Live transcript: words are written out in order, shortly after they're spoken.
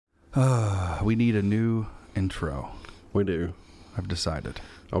We need a new intro. We do. I've decided.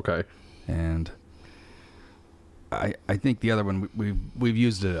 Okay. And I think the other one we've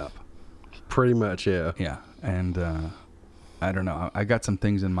used it up. Pretty much, yeah. Yeah. And I don't know. I got some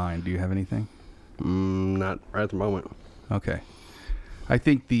things in mind. Do you have anything? Not right at the moment. Okay. I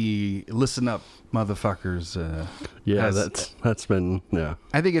think the listen up motherfuckers that's been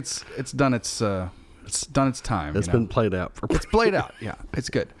I think it's done its time. It's been played out for It's played out. Yeah, it's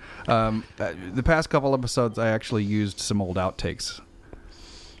good. The past couple episodes, I actually used some old outtakes,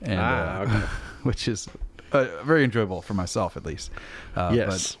 and okay. which is very enjoyable for myself, at least.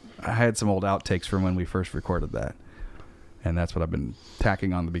 Yes, but I had some old outtakes from when we first recorded that, and that's what I've been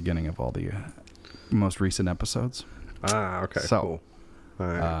tacking on the beginning of all the most recent episodes. Okay. So, cool. All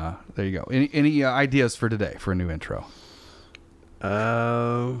right. There you go. Any ideas for today for a new intro?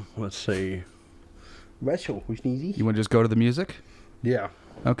 Let's see. You You want to just go to the music? Yeah.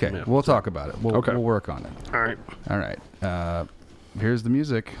 Okay, Yeah. we'll talk about it. We'll work on it. All right. All right. Here's the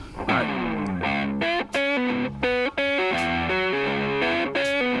music. All right.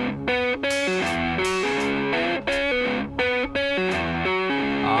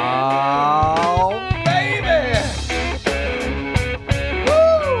 Oh, baby!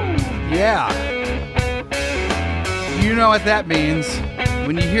 Woo! Yeah. You know what that means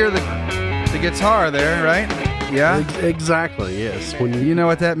when you hear the guitar there, right? Yeah. Exactly. Yes. When You know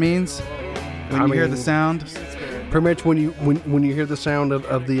what that means when you hear the sound. pretty much when you hear the sound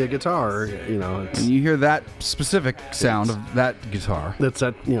of the guitar, you know, it's When you hear that specific sound of that guitar, that's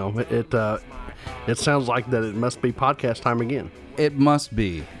that. You know, it sounds like that. It must be podcast time again. it must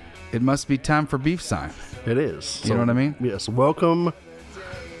be time for beef sign. It is. You know what I mean? Yes. Welcome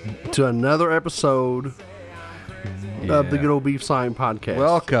to another episode of the Good Old Beef Sign podcast.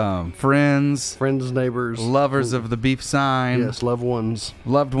 Welcome, friends, neighbors, lovers of the beef sign, yes, loved ones,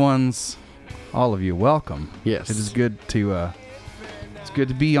 loved ones, all of you. Welcome. Yes. It is good to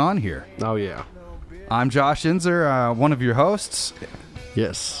be on here. Oh yeah. I'm Josh Inzer, one of your hosts.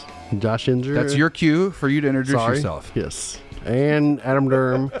 Yes. Josh Inzer. That's your cue for you to introduce yourself. Yes. And Adam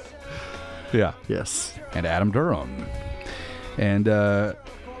Durham. Yeah. Yes. And Adam Durham. And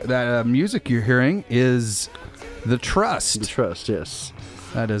that music you're hearing is The Trust. The Trust, yes.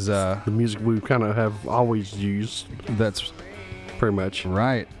 That is The music we kind of have always used, that's pretty much.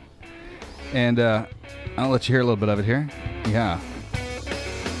 right. And I'll let you hear a little bit of it here. Yeah.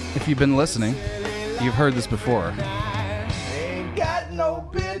 If you've been listening, you've heard this before. Ain't got no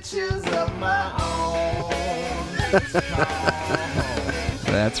bitches of my own.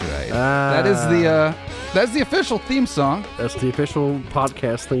 That's right. That's the official theme song. That's the official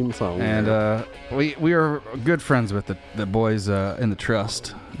podcast theme song. And we are good friends with the boys in the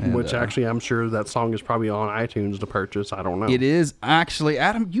Trust. And, which actually, I'm sure that song is probably on iTunes to purchase. I don't know. it is actually,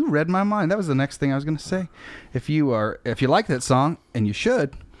 Adam, you read my mind. That was the next thing I was going to say. If you like that song, and you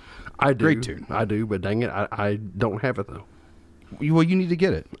should, I do. great tune. I do, but dang it, I don't have it though. you need to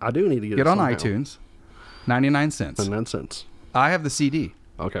get it. I do need to get Get it on somehow. iTunes. 99 cents. 99 cents. I have the CD.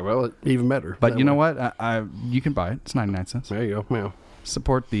 Okay, well, even better. But That you know way. what? You can buy it. It's 99 cents. There you go. Yeah.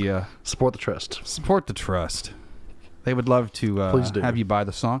 Support the Trust. Support the Trust. They would love to Please do. have you buy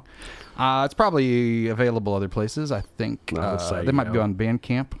the song. It's probably available other places. I think I would say, they might be yeah. on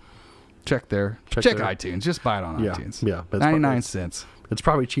Bandcamp. Check there. Check there. iTunes. Just buy it on Yeah, iTunes. yeah, that's 99 probably- cents. It's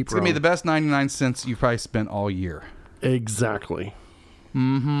probably cheaper. It's going to be the best 99 cents you've probably spent all year. Exactly.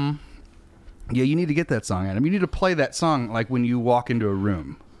 Yeah, you need to get that song, Adam. You need to play that song like when you walk into a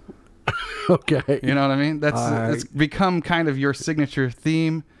room. Okay. You know what I mean? It's become kind of your signature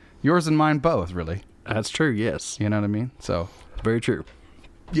theme. Yours and mine both, really. That's true. Yes. You know what I mean? So, Very true.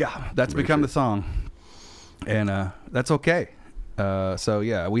 yeah, that's become the song. And that's okay. So,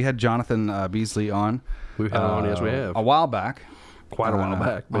 yeah, we had Jonathan Beasley on. We've had on, yes, we have. A while back. Quite a while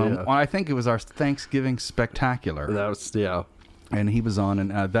back. But yeah. I think it was our Thanksgiving Spectacular. That was, yeah. And he was on,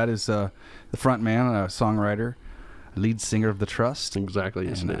 and that is the front man, songwriter, lead singer of The Trust. Exactly.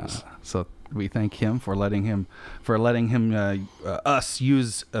 Yes, And, it is. so we thank him for letting him us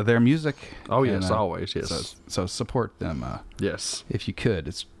use their music. Oh, yes, And, always, yes. So support them Yes. if you could.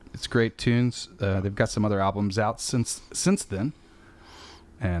 It's great tunes. They've got some other albums out since then,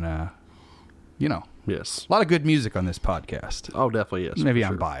 and Yes. a lot of good music on this podcast. Oh, definitely, yes. Maybe for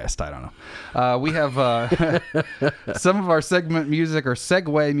I'm sure. biased. I don't know. We have some of our segment music or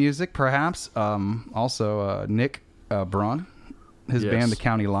segue music, perhaps. Also, Nick Braun, his Yes. band, The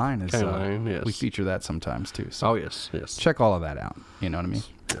County Line, is. County Line, yes. We feature that sometimes too. So Oh, yes, yes. check all of that out. You know what I mean?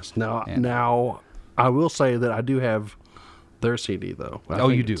 Yes. Now, And- I will say that I do have their CD, though. Oh,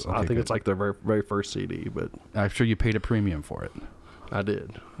 you do? I Okay, think good. it's like their very, very first CD, but I'm sure you paid a premium for it. I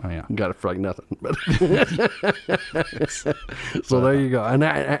did. Oh yeah. Got it for like nothing. But so there you go. And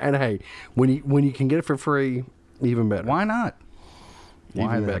hey, when you can get it for free, even better. Why not?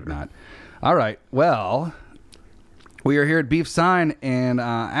 Why Even the heck better. not? All right. Well, we are here at Beef Sign, and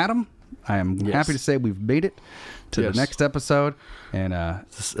Adam, I am Yes. happy to say we've made it to Yes. the next episode. And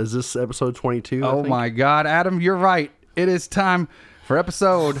Is this episode 22? I oh think? my God, Adam, you're right. It is time for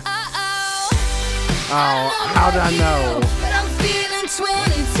episode. Oh, how did I know?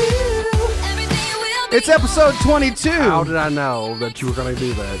 It's episode 22. How did I know that you were going to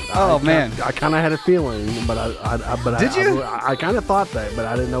do that? Oh, man. I kind of had a feeling, but Did you? I kind of thought that, but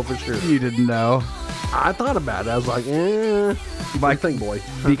I didn't know for sure. You didn't know. I thought about it. I was like, what do you think, boy?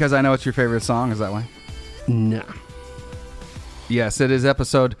 Because I know it's your favorite song. Is that why? No. Yes, it is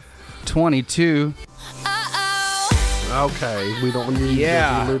episode 22. Okay, we don't need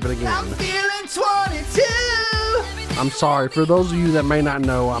Yeah. to live it again. Feeling 22. I'm sorry. For those of you that may not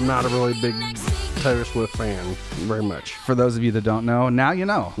know, I'm not a really big Taylor Swift fan very much. For those of you that don't know, now you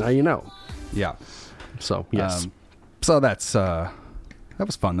know. Now you know. Yeah. So, yes. So that's that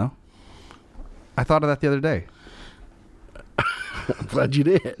was fun though. I thought of that the other day. I'm glad you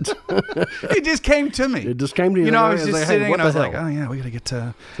did. It just came to me. It just came to you. You know, I was and just hey, sitting what and I was the like, hell? oh yeah, we got to get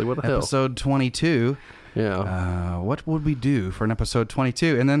to Say, what the hell? episode 22. Yeah. What would we do for an episode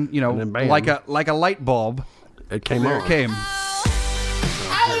 22? And then, And then bam. like a light bulb, It came there on. it came.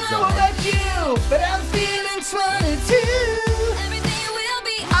 I don't know about you, but I'm feeling 22.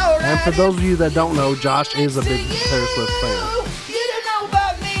 And for those of you that don't know, Josh is a big Taylor Swift fan. You don't know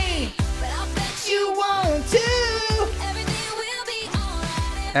about me, but I bet you want to.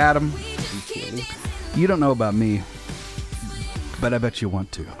 Adam, you don't know about me, but I bet you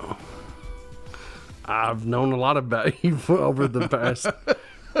want to. I've known a lot about you over the past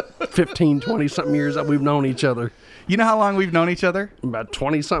 15, 20 something years that we've known each other. You know how long we've known each other? About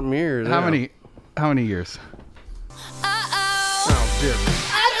 20 something years. How yeah. many years? Oh, dear.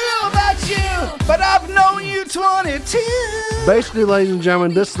 I don't know about you, but I've known you 22. Basically, ladies and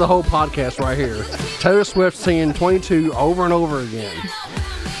gentlemen, this is the whole podcast right here. Taylor Swift singing 22 over and over again.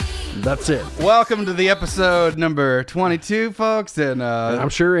 That's it. Welcome to the episode number 22, folks. And And I'm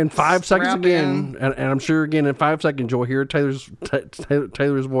sure in 5 seconds Strap again, in. and I'm sure again in 5 seconds you'll hear Taylor's voice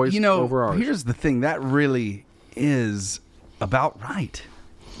over ours. here's the thing. That really is about right.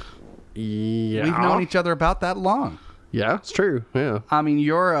 Yeah. We've known each other about that long. Yeah, it's true. Yeah. I mean,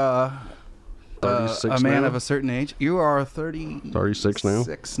 you're a 36 man now. of a certain age. You are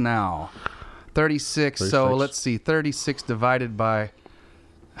 36 now. 36. So 36. let's see. 36 divided by.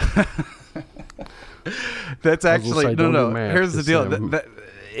 That's actually say, no. don't do math. Here's the It's, deal.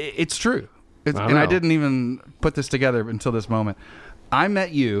 It's true. I And I know. didn't even put this together until this moment. I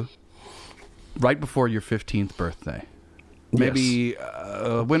met you right before your 15th birthday. Maybe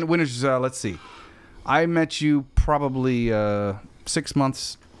when is let's see. I met you probably 6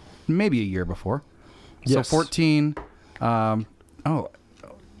 months, maybe a year before. So Yes. 14. You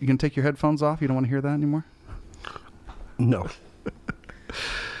can take your headphones off. You don't want to hear that anymore. No.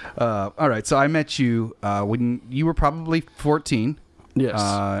 All right. So I met you when you were probably 14. Yes.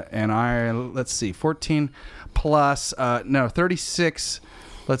 And let's see, 14 plus 36.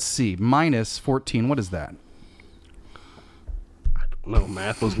 Let's see, minus 14. What is that? No,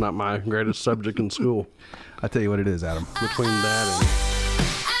 math was not my greatest subject in school. I'll tell you what it is, Adam. Between that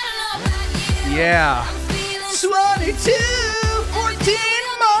Yeah. 22, 14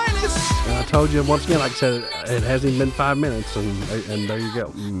 minus. and I told you once again, like I said, it hasn't even been 5 minutes, and there you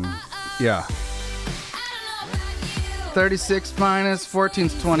go. Yeah. 36 minus 14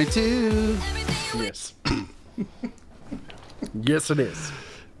 is 22. Yes. Yes, it is.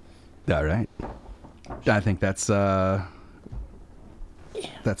 All right. I think that's about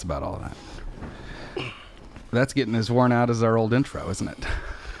all of that. That's getting as worn out as our old intro, isn't it?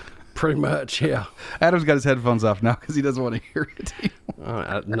 Pretty much, yeah. Adam's got his headphones off now because he doesn't want to hear it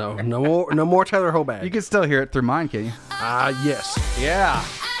anymore. No more Taylor Hobag. You can still hear it through mine, can you? Yes. Yeah.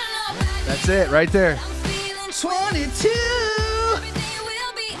 That's it right there. 22.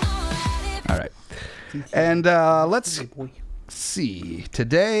 All right. And let's see.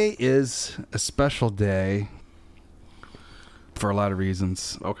 Today is a special day for a lot of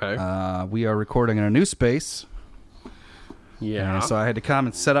reasons. Okay. We are recording in a new space. Yeah. And so I had to come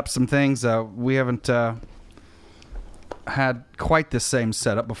and set up some things. We haven't had quite the same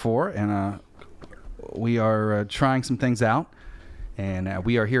setup before. And we are trying some things out. And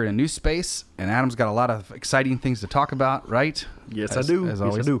we are here in a new space. And Adam's got a lot of exciting things to talk about, right? Yes, I do. As Yes,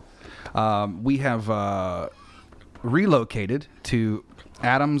 always. I do. We have relocated to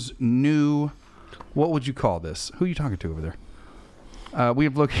Adam's new, what would you call this? Who are you talking to over there?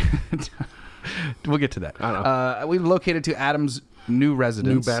 we've located. We'll get to that. I know. We've located to Adam's new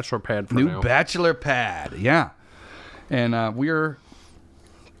residence. New bachelor pad for New now. bachelor pad, yeah. And we're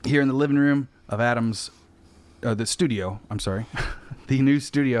here in the living room of Adam's, the studio, I'm sorry. The new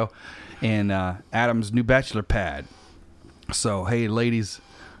studio in Adam's new bachelor pad. So, hey, ladies,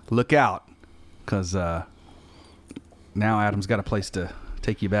 look out. Because now Adam's got a place to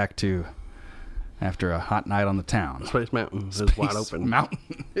take you back to after a hot night on the town. Space Mountain is wide open. Mountain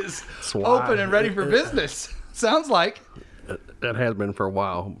is wide. open and ready for business. Sounds like. That has been for a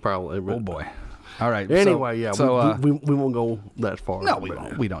while, probably. But Oh boy! All right. anyway, So, we won't go that far. no, we but,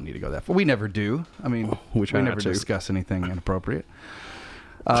 won't. We don't need to go that far. We never do. I mean, We try never not to. discuss anything inappropriate.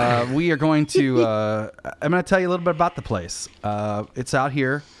 We are going to. I'm going to tell you a little bit about the place. It's out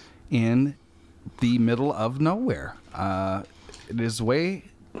here in the middle of nowhere. It is way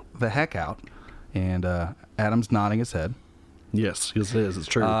the heck out, and Adam's nodding his head. Yes, it is. It's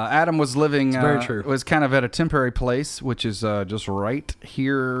true. Adam was living. very true. Was kind of at a temporary place, which is just right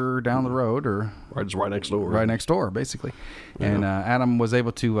here down the road, or just right next door. right next door, basically. And Adam was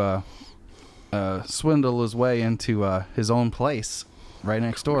able to swindle his way into his own place right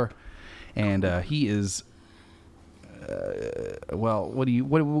next door, and he is. Well,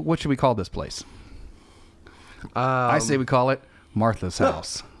 what should we call this place? I say we call it Martha's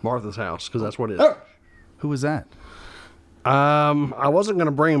house. Martha's house, because that's what it is. Who was that? I wasn't going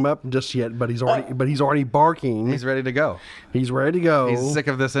to bring him up just yet, but he's already barking. He's ready to go. He's ready to go. He's sick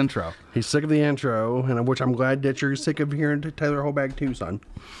of this intro. He's sick of the intro, and which I'm glad that you're sick of hearing Taylor Holbag too, son.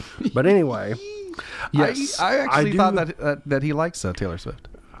 But anyway, yes, I actually do- thought that he likes Taylor Swift.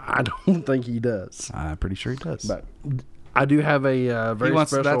 I don't think he does, I'm pretty sure he does. but I do have a very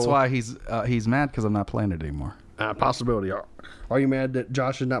special. That's why he's mad because I'm not playing it anymore. Possibility. Are you mad that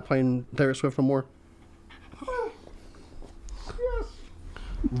Josh is not playing Taylor Swift no more?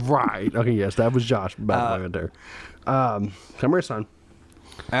 Right. Okay. Yes, that was Josh. By the way, right there. Come here, son.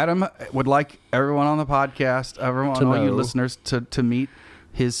 Adam would like everyone on the podcast, all you know. listeners, to meet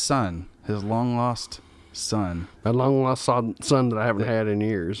his son, his long lost son, A long lost son that I haven't had in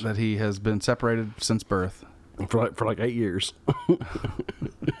years that he has been separated since birth. for like 8 years.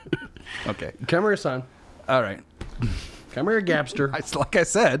 Okay. Come here, son. All right. Come here, Gabster. It's like I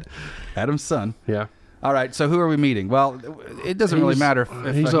said, Adam's son. Yeah. All right. So who are we meeting? Well, it doesn't really He's- matter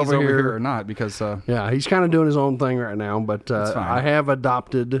if he's over here or not because Yeah, he's kind of doing his own thing right now, but fine. I have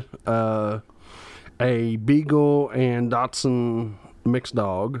adopted a Beagle and Dachshund mixed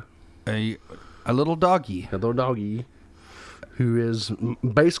dog, a little doggy. a little doggy, who is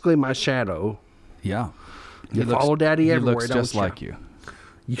basically my shadow. Yeah. You follow Daddy he everywhere, looks don't just you? like you.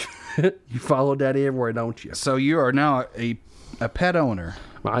 You follow Daddy everywhere, don't you? So you are now a pet owner,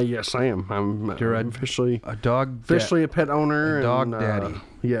 Yes, I am. I'm officially a dog. a pet owner. a dog and, daddy.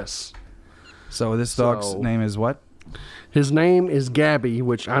 Yes. So this dog's name is what? His name is Gabby,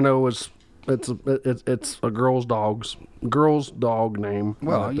 which I know it's a girl's dog name.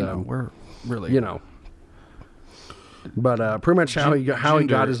 Well, but, we're really But pretty much how he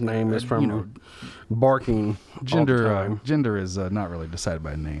got his name is from barking all the time. Gender is not really decided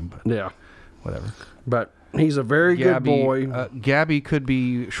by name, but Yeah, whatever. but he's a very good boy. Gabby could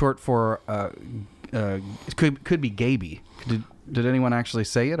be short for could be Gaby. Did anyone actually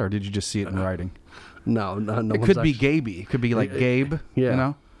say it, or did you just see it in writing? No. It could be Gaby. It could be like Gabe.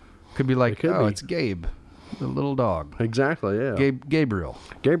 yeah. Could be like could be. it's Gabe, the little dog. Exactly. Yeah. Gabriel.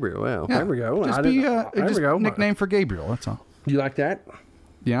 Gabriel. Well, Yeah. there we go. Just There we go. nickname for Gabriel. That's all. You like that?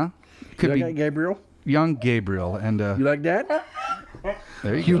 Yeah. You Could like be that, Gabriel? young Gabriel, and You like that?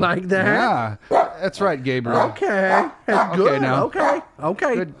 there You go. like that? Yeah, that's right, Gabriel. Okay. That's Okay, good. now.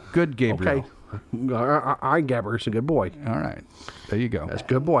 Okay. Good Gabriel. Okay. All right, Gabber's a good boy. All right, there you go. That's a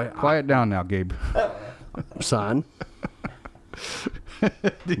good boy. Quiet down now, Gabe. Son.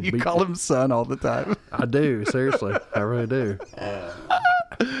 Do you call him son all the time? I do. Seriously. I really do.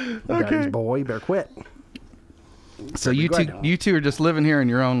 Daddy's boy, you better quit. So you two are just living here in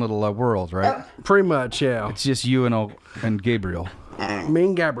your own little world, right? Pretty much, yeah. It's just you and Gabriel. Me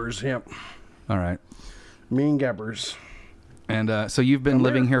and Gabbers, yep. All right. Me and Gabbers. And so you've been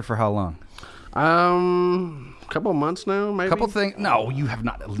living here for how long? Couple of months now, maybe. Couple things? No, you have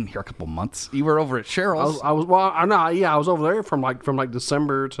not lived here a couple months. You were over at Cheryl's. I was over there from like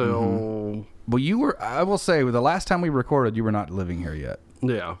December till Well, you were. I will say, the last time we recorded, you were not living here yet,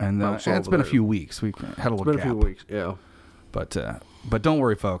 yeah, and I was it's over been a there. few weeks. We had a little It's been gap. a few weeks, yeah. But don't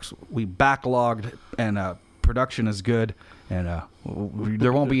worry, folks. We backlogged, and production is good, and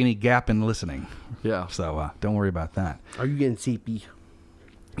there won't be any gap in listening. Yeah. So don't worry about that. Are you getting sleepy?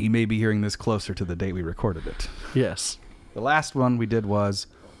 You may be hearing this closer to the date we recorded it. Yes. The last one we did was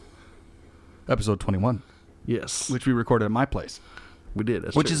episode 21, Yes, which we recorded at my place, we did.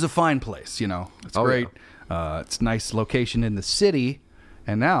 That's which true. is a fine place. You know, it's Oh, great. It's a nice location in the city.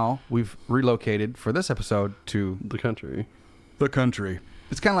 And now we've relocated for this episode to the country. the country.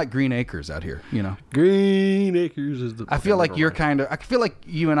 It's kind of like Green Acres out here, you know. Green Acres is the. I feel like you're kind of. I feel like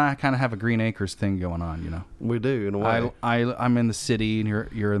you and I kind of have a Green Acres thing going on, you know. We do in a way. I'm in the city and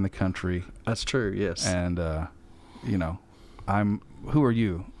you're in the country, That's true. Yes. and you know, I'm. Who are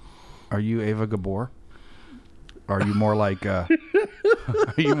you? Are you Ava Gabor? Are you more like? Are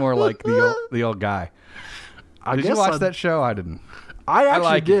you more like the old guy? Did you watch that show? I didn't. I actually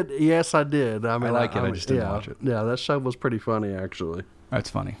like did. Yes, I did. I mean, like it. I just didn't watch it. Yeah, that show was pretty funny, actually. That's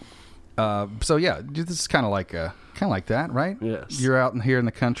funny. So yeah, this is kind of like that, right? Yes. You're out here in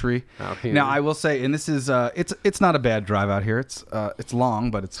the country. Out here. Now I will say, and this is it's not a bad drive out here. It's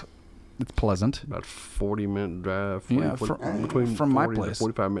long, but it's pleasant. About 40-minute drive. Yeah, between from my 40 to place.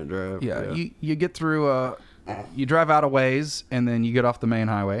 45-minute drive. Yeah, you get through. You drive out a ways, and then you get off the main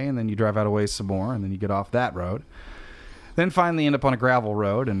highway, and then you drive out a ways some more, and then you get off that road. Then finally end up on a gravel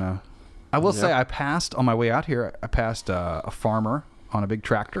road, and I will say I passed on my way out here. I passed a farmer on a big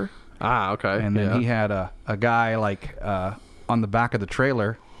tractor. Ah, okay. And then he had a guy like on the back of the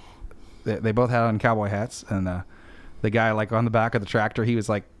trailer. They both had on cowboy hats, and the guy like on the back of the tractor, he was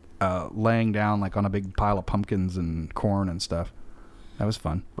like laying down like on a big pile of pumpkins and corn and stuff. That was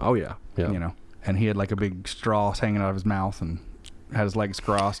fun. Oh yeah. Yeah. You know, and he had like a big straw hanging out of his mouth and had his legs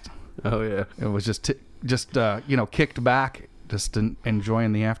crossed. Oh yeah. It was just kicked back, just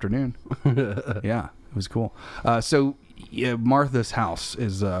enjoying the afternoon. Yeah, it was cool. So. Yeah, Martha's house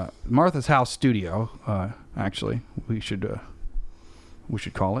is Martha's house studio. Actually, we should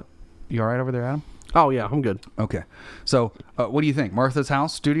call it. You all right over there, Adam? Oh yeah, I'm good. Okay. So, what do you think? Martha's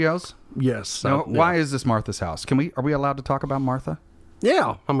house studios? Yes. Now, why is this Martha's house? Are we allowed to talk about Martha?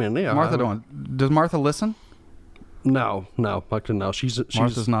 Yeah. I mean, yeah. Does Martha listen? No. Actually, no.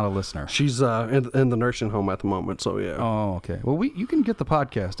 Martha's not a listener. She's in the nursing home at the moment. So yeah. Oh, okay. Well, you can get the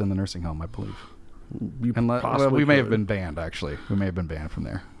podcast in the nursing home, I believe. You We may have been banned, actually. We may have been banned from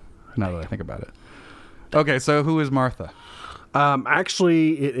there, now that I think about it. Okay, so who is Martha?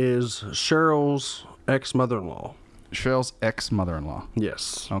 Actually, it is Cheryl's ex-mother-in-law. Cheryl's ex-mother-in-law.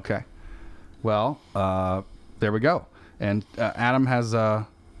 Yes. Okay. Well, there we go. And Adam has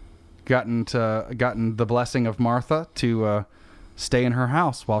gotten the blessing of Martha to stay in her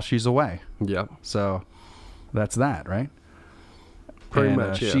house while she's away. Yep. So that's that, right? Pretty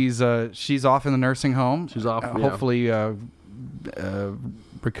much, yeah. She's off in the nursing home. She's off, hopefully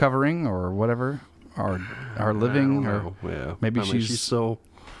recovering or whatever, or living, or yeah. maybe she's still.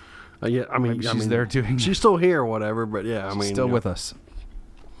 Yeah, maybe she's there doing. She's still here, or whatever. But yeah, she's still with us.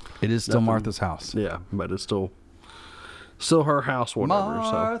 It is still Martha's house. Yeah, but it's still her house, whatever.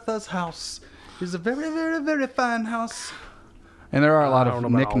 Martha's house is a very, very, very fine house. And there are a lot of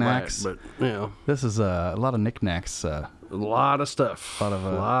knickknacks. But yeah, this is a lot of knickknacks. A lot of stuff. A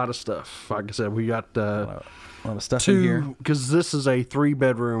lot of stuff. Like I said, we got a lot of stuff in here. Because this is a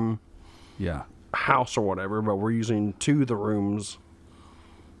 3-bedroom house or whatever, but we're using 2 of the rooms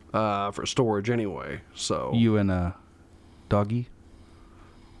for storage anyway. So you and Doggy?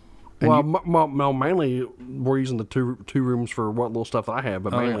 And well, mainly we're using the two rooms for what little stuff I have,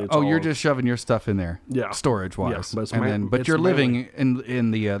 but mainly it's all, you're just shoving your stuff in there, storage wise. Yeah, but you're living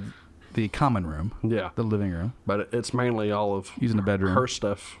in the common room, the living room. But it's mainly all of using the bedroom, her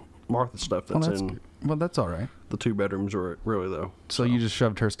stuff, Martha's stuff that's in. Well, that's all right. The 2 bedrooms are really though. So you just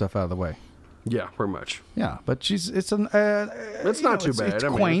shoved her stuff out of the way. Yeah, pretty much. Yeah, but it's not too bad. It's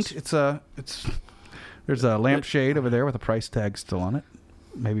quaint. There's a lampshade over there with a price tag still on it.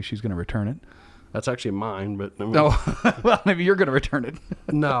 Maybe she's going to return it. That's actually mine, but I mean, well, maybe you're going to return it.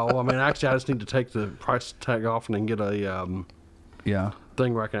 No, I mean, actually, I just need to take the price tag off and then get a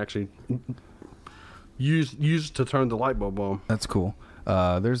thing where I can actually use to turn the light bulb on. That's cool.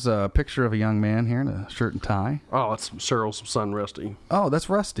 There's a picture of a young man here in a shirt and tie. Oh, that's Cheryl's son, Rusty. Oh, that's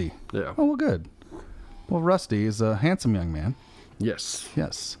Rusty. Yeah. Oh, well, good. Well, Rusty is a handsome young man. Yes.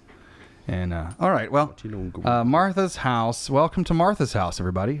 Yes. And all right, well, Martha's house. Welcome to Martha's house,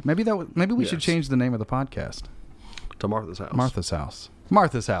 everybody. Maybe we should change the name of the podcast to Martha's house. Martha's house.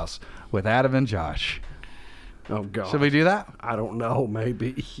 Martha's house with Adam and Josh. Oh God. Should we do that? I don't know.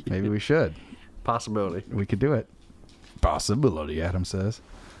 Maybe. Maybe we should. Possibility. We could do it. Possibility, Adam says.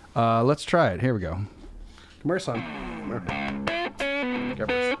 Let's try it. Here we go. Come here, son. Come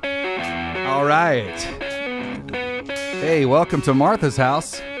here. All right. Hey, welcome to Martha's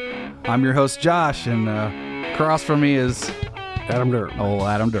house. I'm your host, Josh, and across from me is Adam Durham. Old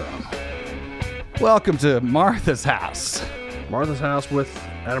Adam Durham. Welcome to Martha's House. Martha's House with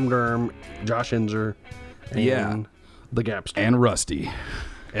Adam Durham, Josh Enzer, and the Gapster. And Rusty.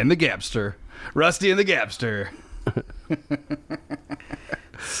 And the Gapster. Rusty and the Gapster.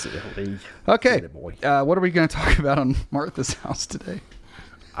 Silly. Okay. Silly boy. What are we going to talk about on Martha's House today?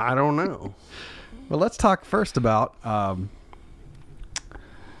 I don't know. Well, let's talk first about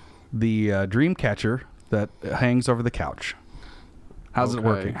the dream catcher that hangs over the couch. How's it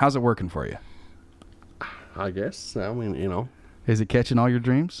working? How's it working for you? I guess. I mean, you know. Is it catching all your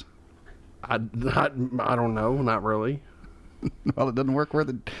dreams? I don't know. Not really. Well, it doesn't work worth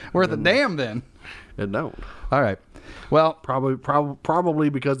a damn then. It don't. All right. Well, probably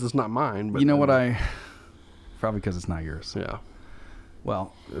because it's not mine. But you know probably because it's not yours. Yeah.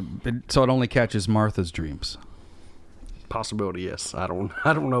 Well, so it only catches Martha's dreams. Possibility, yes. I don't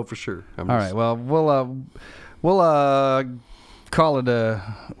know for sure. All right. Well, we'll call it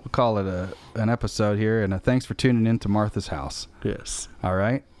an episode here, and thanks for tuning in to Martha's House. Yes. All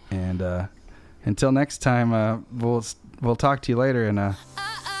right. And until next time, we'll talk to you later. And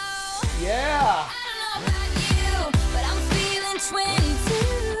Yeah.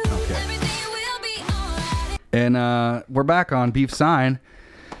 And we're back on Beef Sign.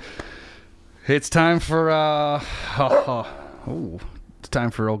 It's time for it's time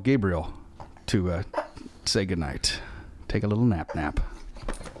for old Gabriel to say goodnight. Take a little nap.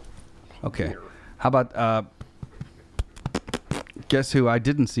 Okay. How about guess who I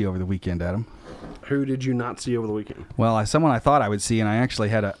didn't see over the weekend, Adam? Who did you not see over the weekend? Well, someone I thought I would see, and I actually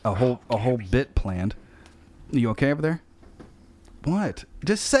had a whole bit planned. You okay over there? What?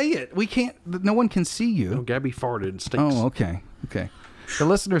 Just say it. We can't. No one can see you. Oh, Gabby farted. It stinks. Oh, okay. The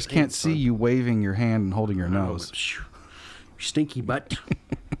listeners can't see you waving your hand and holding your nose. Stinky butt.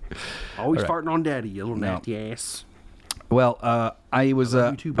 Always farting on daddy, you little nasty ass. Well, I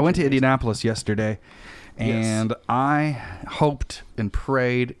went to Indianapolis yesterday, and Yes. I hoped and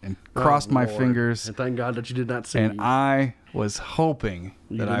prayed and crossed my Lord. fingers. And thank God that you did not see. And I was hoping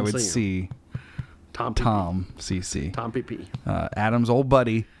that I didn't would see see Tom CC. Tom PP. Adam's old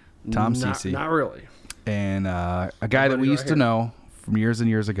buddy, Tom CC. Not really. And a guy that we used to know from years and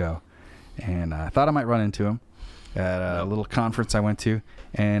years ago. And I thought I might run into him at a little conference I went to,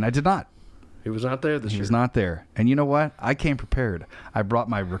 and I did not. He was not there this year. He was not there. And you know what? I came prepared. I brought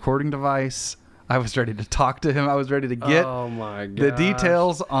my recording device. I was ready to talk to him. I was ready to get the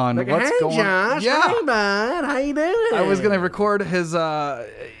details on what's going on. Josh, hey, bud. How you doing? I was going to record his, I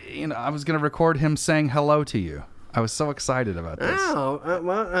was going to record him saying hello to you. I was so excited about this. Oh,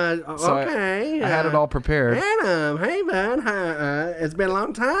 So okay. I had it all prepared. Adam, hey, bud. It's been a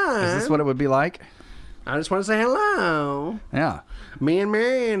long time. Is this what it would be like? I just want to say hello. Yeah. Me and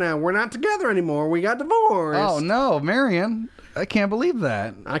Marion, we're not together anymore. We got divorced. Oh, no, Marion. I can't believe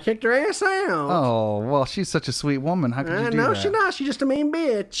that. I kicked her ass out. Oh, well, she's such a sweet woman. How could you do no, that? she's not. She's just a mean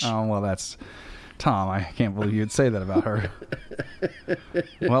bitch. Oh, well, that's... Tom, I can't believe you'd say that about her.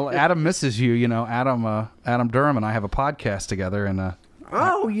 Well, Adam misses you. You know, Adam Durham and I have a podcast together, and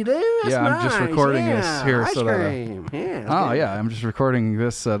oh, you do? That's yeah, I'm just recording this here ice so that. cream. Yeah. Oh yeah, I'm just recording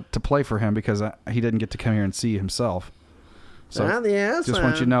this to play for him because he didn't get to come here and see himself. So yes, just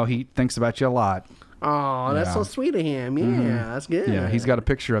want you to know he thinks about you a lot. Oh, that's so sweet of him. Yeah, that's good. Yeah, he's got a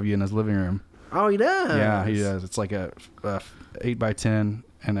picture of you in his living room. Oh, he does. Yeah, he does. It's like a 8x10,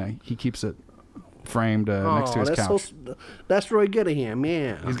 and he keeps it framed next to his couch. That's really good of him.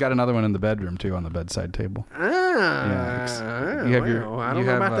 Yeah. He's got another one in the bedroom too, on the bedside table. Yeah. You have I don't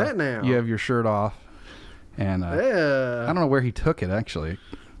know about that now. You have your shirt off, and I don't know where he took it actually,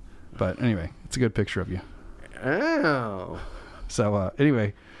 but anyway, it's a good picture of you. Oh. So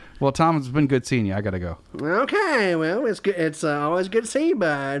anyway, well, Tom, it's been good seeing you. I gotta go. Okay. Well, it's good. It's always good to see you,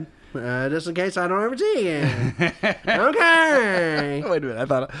 bud. Just in case I don't ever see you again. Okay. Wait a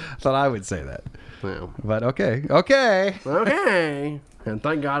minute. I thought I would say that. Well. But okay. Okay. And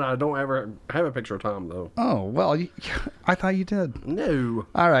thank God I don't ever have a picture of Tom though. Oh well, I thought you did. No.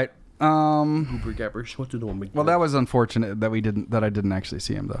 All right. Goober gappers. What you doing, big boy? Well, that was unfortunate that I didn't actually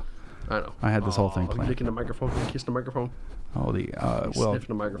see him though. I know. I had this whole thing You planned. licking the microphone? You kissing the microphone? Oh, well, sniffing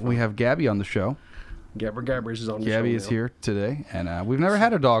the microphone. we have Gabby on the show. Gabbers is on the show. Gabby is here today, and we've never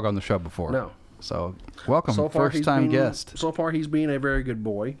had a dog on the show before. No. So welcome, So far, first time he's guest. So far, he's been a very good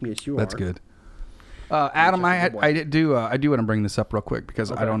boy. Yes, you are. That's good. Adam, I do want to bring this up real quick because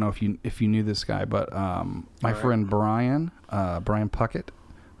I don't know if you knew this guy, but my friend Brian Puckett.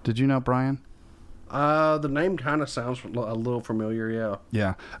 Did you know Brian? The name kind of sounds a little familiar. Yeah.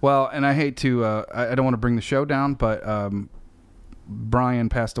 Yeah. Well, and I hate to I don't want to bring the show down, but Brian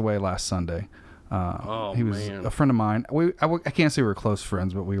passed away last Sunday. He was man. a friend of mine. I can't say we were close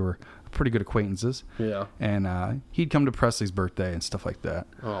friends, but we were pretty good acquaintances. Yeah. And he'd come to Presley's birthday and stuff like that.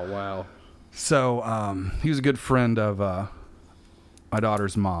 Oh, wow. So he was a good friend of my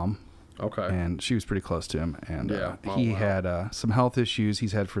daughter's mom. Okay. And she was pretty close to him. And Oh, he wow. had some health issues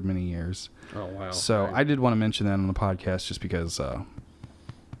he's had for many years. Oh, wow. So Right. I did want to mention that on the podcast just because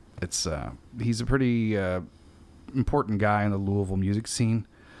he's a pretty important guy in the Louisville music scene.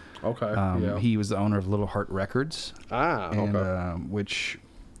 Okay. Yeah. He was the owner of Little Heart Records. And, okay. which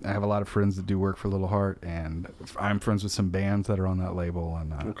I have a lot of friends that do work for Little Heart, and I'm friends with some bands that are on that label.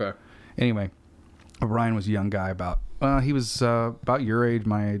 And Okay. anyway, Brian was a young guy about about your age,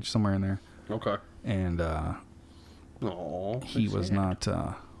 my age, somewhere in there. Okay. And he was not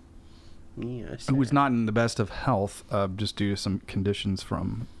Yes. he was not in the best of health, just due to some conditions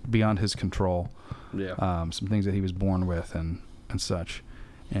from beyond his control. Yeah. Some things that he was born with and such.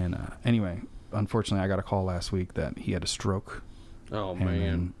 And anyway, unfortunately, I got a call last week that he had a stroke. Oh,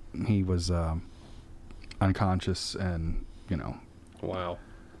 man. And he was unconscious, and Wow.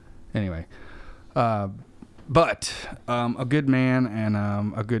 Anyway, but a good man and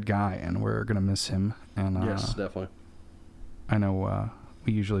a good guy, and we're gonna miss him. And Yes, definitely. I know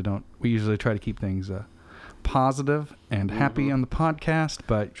we usually try to keep things positive and happy on the podcast,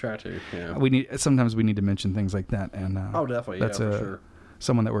 but Try to, yeah. sometimes we need to mention things like that. And Oh, definitely, that's yeah, for sure.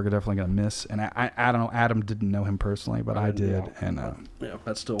 Someone that we're definitely gonna miss. And I don't know, Adam didn't know him personally, but I did. Yeah. And Yeah,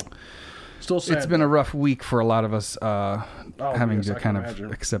 that's still sad. it's been a rough week for a lot of us having yes, to I kind can of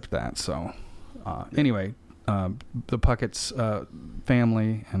imagine. accept that. So anyway, the Puckett's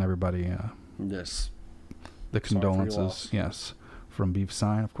family and everybody, Yes. the Sorry for your condolences, loss. yes, from Beef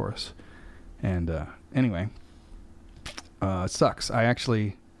Sign, of course. And anyway, it sucks. I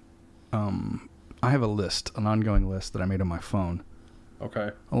actually, I have an ongoing list that I made on my phone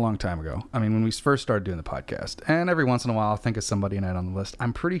Okay. a long time ago. I mean, when we first started doing the podcast, and every once in a while I'll think of somebody and add on the list.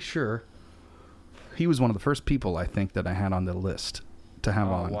 I'm pretty sure he was one of the first people I think that I had on the list to have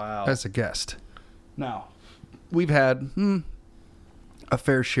on wow. as a guest. Now, we've had a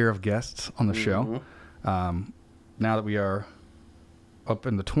fair share of guests on the show. Now that we are up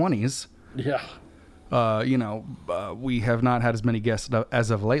in the 20s, Yeah. we have not had as many guests as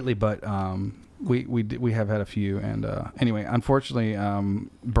of lately, but we have had a few. And anyway, unfortunately,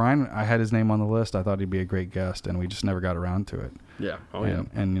 Brian, I had his name on the list. I thought he'd be a great guest, and we just never got around to it. Yeah. Oh, and,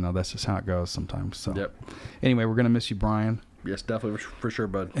 and that's just how it goes sometimes. So Yep. anyway, we're gonna miss you, Brian. Yes, definitely for sure,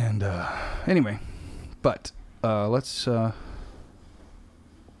 bud. And anyway, but let's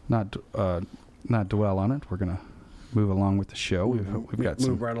not dwell on it. We're gonna move along with the show. We've got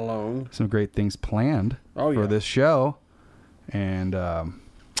move right along. some great things planned Oh, for yeah. this show, and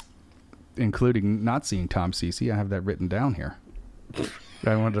including not seeing Tom Cece. I have that written down here.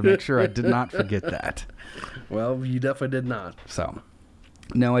 I wanted to make sure I did not forget that. Well, you definitely did not. So,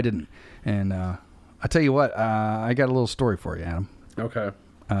 no, I didn't. And I tell you what, I got a little story for you, Adam. Okay.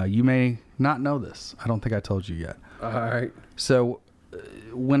 You may not know this. I don't think I told you yet. All right. So,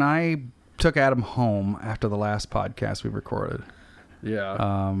 when I took Adam home after the last podcast we recorded, Yeah.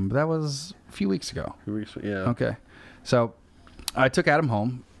 that was a few weeks ago. Yeah. Okay. So, I took Adam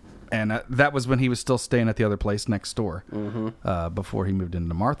home, and that was when he was still staying at the other place next door, before he moved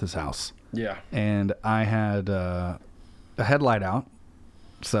into Martha's house. Yeah. And I had a headlight out,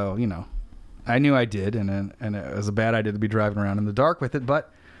 so I knew I did, and it was a bad idea to be driving around in the dark with it.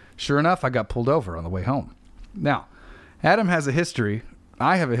 But sure enough, I got pulled over on the way home. Now, Adam has a history.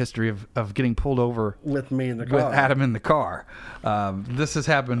 I have a history of getting pulled over With me in the car. with Adam in the car. This has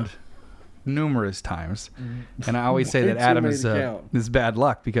happened numerous times, and I always say Way that too Adam many to count. is bad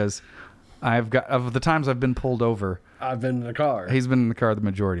luck because of the times I've been pulled over. I've been in the car. He's been in the car the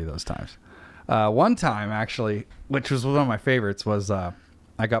majority of those times. One time, actually, which was one of my favorites, was I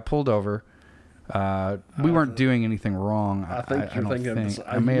got pulled over. We weren't doing anything wrong. I think you're don't thinking think. of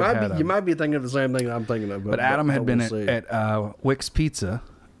I may have had you might be thinking of the same thing I'm thinking of. but Adam had been we'll see. at Wick's Pizza,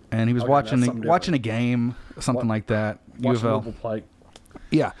 and he was Okay, watching that's something watching a game, something like that. U Watching of L. Mobile Plate.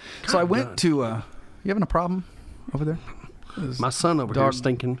 Yeah. So I went God. to. You having a problem over there? My son over here Dog-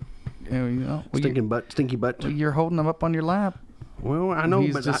 stinking. Stinking butt. Stinky butt. You're holding him up on your lap. Well, I know,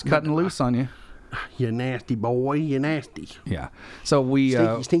 He's but just cutting loose on you. You nasty boy. You nasty. Yeah. So we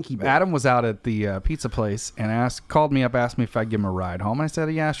Stinky boy. Adam was out at the pizza place and called me up, asked me if I'd give him a ride home. I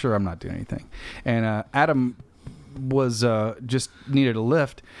said, "Yeah, sure. I'm not doing anything." And Adam was just needed a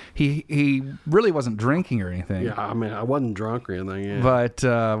lift. He really wasn't drinking or anything. Yeah, I mean, I wasn't drunk or anything. Yeah. But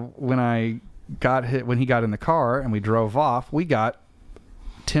when he got in the car and we drove off, we got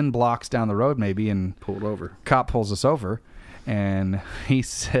 10 blocks down the road maybe, and pulled over. cop pulls us over, and he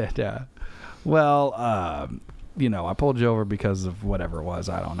said, I pulled you over because of whatever it was.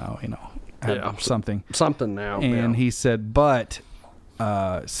 I don't know, something. Something now. And he said, but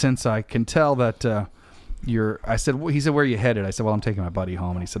since I can tell that he said, where are you headed? I said, well, I'm taking my buddy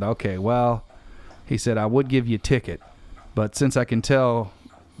home. And he said, okay, well, he said, I would give you a ticket, but since I can tell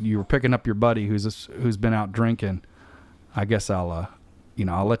you were picking up your buddy who's been out drinking, I guess I'll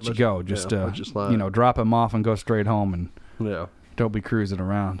let you go. Just drop him off and go straight home, and don't be cruising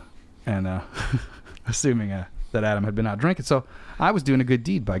around. And assuming that Adam had been out drinking, so I was doing a good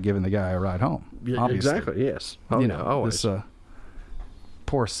deed by giving the guy a ride home. Yeah, obviously. exactly. Yes. Always. This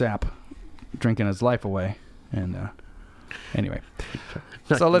poor sap drinking his life away, and anyway.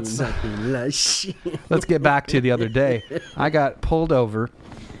 So let's get back to the other day. I got pulled over,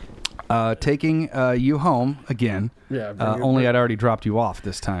 taking you home again. Yeah. Only I'd already dropped you off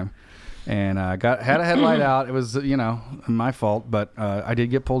this time, and had a headlight out. It was my fault, but I did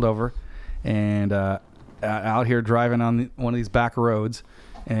get pulled over, and out here driving on one of these back roads,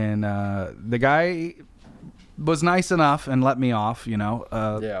 and the guy was nice enough and let me off.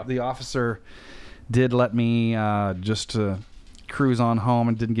 The officer did let me just cruise on home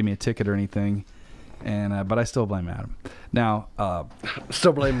and didn't give me a ticket or anything, and but I still blame Adam. Now,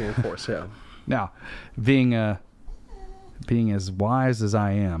 still blame me, of course. Yeah. Now, being as wise as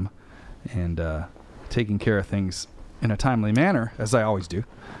I am, and taking care of things in a timely manner, as I always do,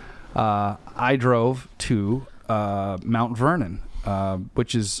 I drove to Mount Vernon,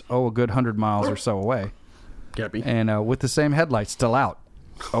 which is a good 100 miles or so away, Gabby. And with the same headlights still out,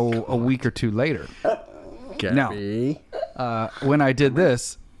 a week or two later. Gabby. Now, when I did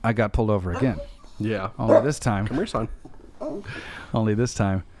this, I got pulled over again. Yeah. Only this time. Come here, son. Only this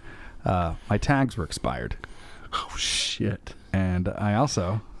time, my tags were expired. Oh, shit. And I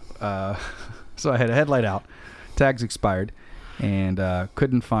also, so I had a headlight out, tags expired, and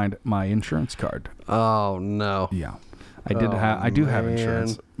couldn't find my insurance card. Oh, no. Yeah. I do have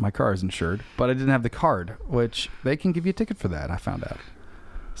insurance. My car is insured, but I didn't have the card, which they can give you a ticket for that, I found out.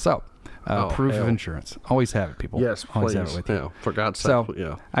 So, proof of insurance. Always have it, people. Yes, always please. have it with you. Yeah, for God's sake. So,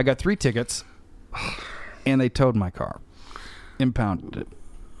 yeah. I got 3 tickets, and they towed my car, impounded it.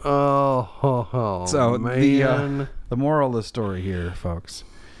 So man. The moral of the story here, folks: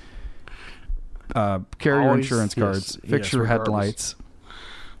 carry your insurance cards, fix your headlights,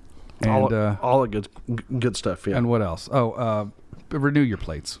 and all the good stuff. Yeah. And what else? Renew your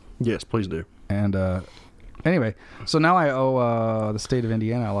plates. Yes, please do. And anyway, so now I owe the state of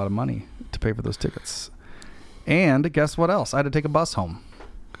Indiana a lot of money to pay for those tickets. And guess what else? I had to take a bus home.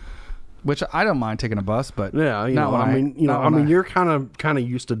 Which I don't mind taking a bus, but yeah, you're kind of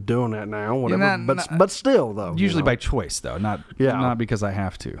used to doing that now, whatever. But still, though, usually by choice, though, not because I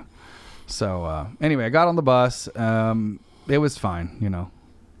have to. So anyway, I got on the bus. It was fine,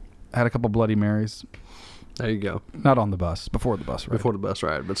 I had a couple Bloody Marys. There you go. Not on the bus, before the bus ride. Before the bus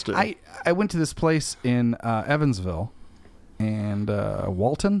ride, but still. I went to this place in Evansville, and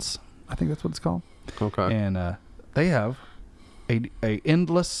Walton's, I think that's what it's called. Okay. And they have a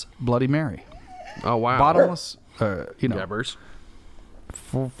endless Bloody Mary. Oh wow! Bottomless, Gabbers.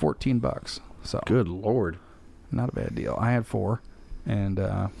 For $14. So good Lord, not a bad deal. I had 4, and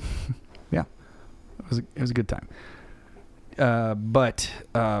yeah, it was a good time. But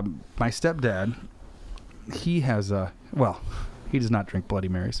my stepdad, he has he does not drink Bloody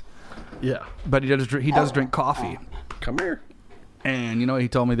Marys. Yeah, but he does drink coffee. Come here. And you know what he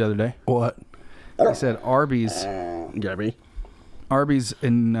told me the other day? What? He said Arby's. Gabby. Arby's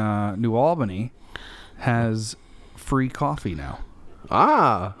in New Albany has free coffee now.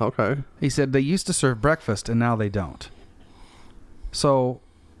 Ah, okay. He said they used to serve breakfast and now they don't. So,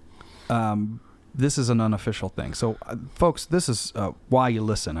 this is an unofficial thing. So, folks, this is why you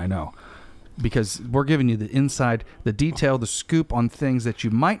listen, I know. Because we're giving you the inside, the detail, the scoop on things that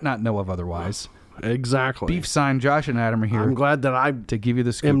you might not know of otherwise. Exactly. Beef Sign, Josh and Adam are here. I'm glad that I to give you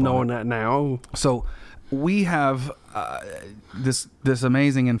the scoop. am knowing that now. So, we have this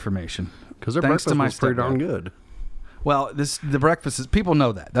amazing information because their breakfast was pretty darn good. Well, the breakfast is, people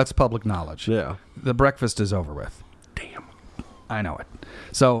know that. That's public knowledge. Yeah, the breakfast is over with. Damn, I know it.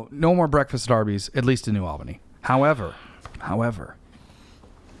 So no more breakfast at Arby's, at least in New Albany. However,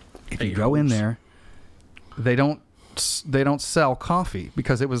 if you go in there, they don't sell coffee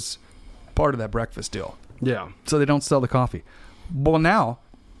because it was part of that breakfast deal. Yeah, so they don't sell the coffee. Well, now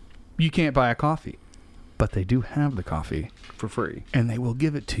you can't buy a coffee. But they do have the coffee for free, and they will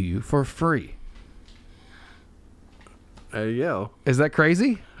give it to you for free. There you go. Is that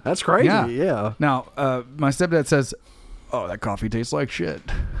crazy? That's crazy. Yeah. Now, my stepdad says, "Oh, that coffee tastes like shit."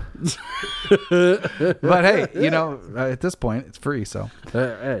 But hey, at this point, it's free, so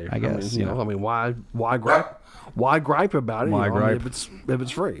Hey, I guess, why gripe about it? Why gripe? If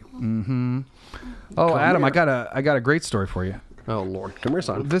it's free. Oh, Adam, here. I got a great story for you. Oh Lord, come here,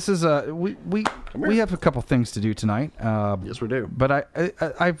 son. This is we have a couple things to do tonight. Yes, we do. But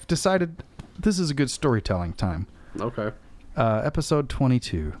I've decided this is a good storytelling time. Okay. Episode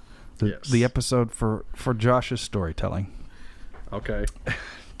 22. The episode for Josh's storytelling. Okay.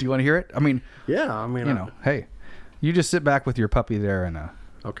 Do you want to hear it? I mean, yeah. Hey, you just sit back with your puppy there, and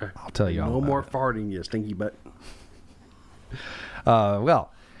Okay. I'll tell you all. No more about farting, you stinky butt.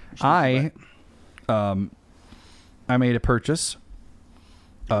 Well, I made a purchase.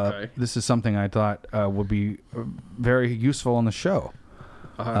 Okay. This is something I thought would be very useful on the show.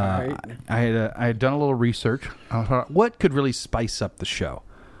 All right. I had done a little research. I thought, what could really spice up the show?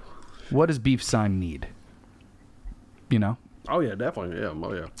 What does Beef Sign need? Oh yeah, definitely. Yeah.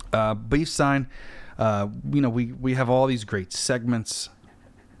 Oh yeah. Beef Sign. We have all these great segments,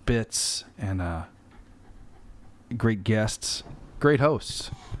 bits, and great guests, great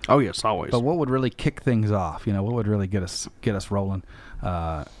hosts. Oh yes, always. But what would really kick things off? What would really get us rolling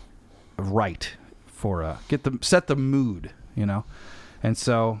right for set the mood? And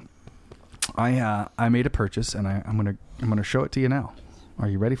so I made a purchase, and I'm gonna show it to you now. Are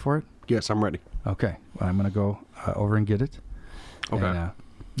you ready for it? Yes, I'm ready. Okay, well, I'm gonna go over and get it. Okay. And,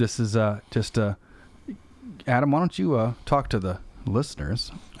 this is just Adam. Why don't you talk to the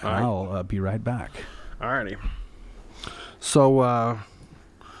listeners? And All right. I'll be right back. Alrighty. So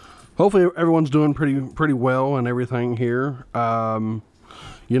hopefully everyone's doing pretty well and everything here.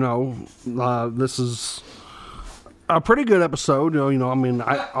 This is a pretty good episode.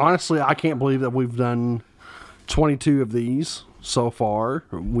 I can't believe that we've done 22 of these so far.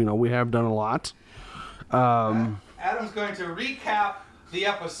 We have done a lot. Adam's going to recap the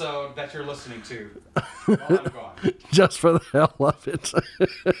episode that you're listening to while I'm gone. Just for the hell of it.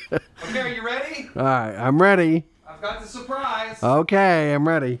 Okay, are you ready? All right, I'm ready. I've got the surprise. Okay, I'm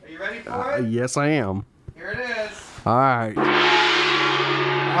ready. Are you ready for it? Yes, I am. Here it is. All right.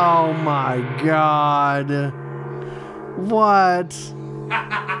 Oh my God. What?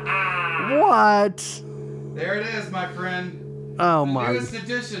 What? There it is, my friend. Oh The my. newest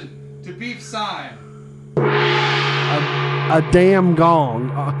addition to Beef Sign. A damn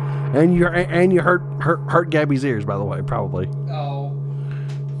gong. And you hurt Gabby's ears, by the way, probably. Oh,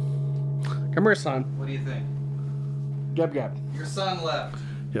 Come here, son. what do you think? Gab. Your son left.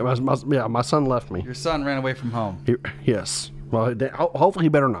 Yeah, my son left me. Your son ran away from home. Yes. Well, hopefully he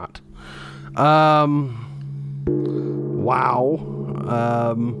better not. Wow.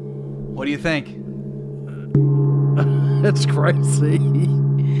 What do you think? It's crazy.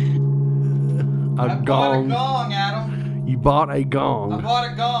 I bought a gong, Adam. You bought a I gong.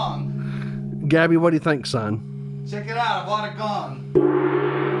 bought a gong. Gabby, what do you think, son? Check it out. I bought a gong.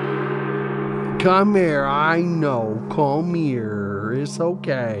 Come here. I know. Come here. It's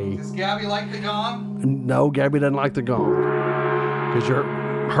okay. Does Gabby like the gong? No, Gabby doesn't like the gong. Because you're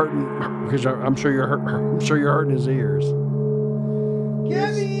hurting. Because I'm sure you're hurting his ears.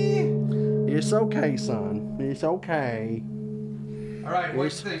 Gabby! It's okay, son. It's okay. All right, what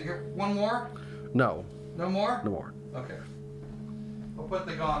do you think? One more? No. No more? No more. Okay. We'll put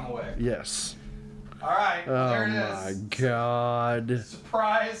the gong away. Yes. All right, there Oh it my is. God.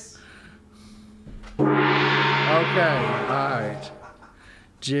 Surprise. Okay. All right.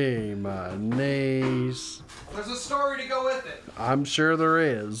 Gee, my knees. There's a story to go with it. I'm sure there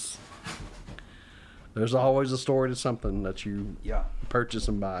is. There's always a story to something that you purchase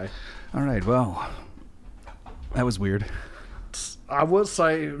and buy. All right, well, that was weird. I would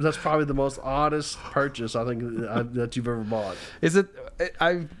say that's probably the most oddest purchase I think that you've ever bought. Is it?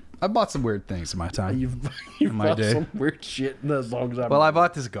 I bought some weird things in my time. You've my bought day. some weird shit as long as I've Well, I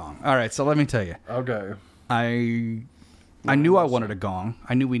bought this gong. All right, so let me tell you. Okay. I knew I wanted a gong.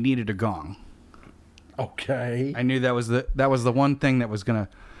 I knew we needed a gong. Okay. I knew that was the one thing that was gonna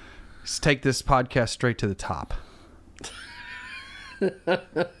take this podcast straight to the top.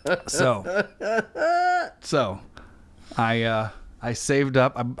 So, I saved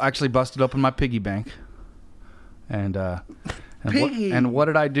up. I actually busted open my piggy bank, and Piggy? what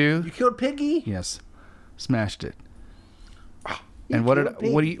did I do? You killed Piggy? Yes, smashed it. You And what killed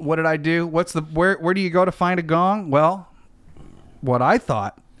Piggy. did I do? Where do you go to find a gong? Well, what I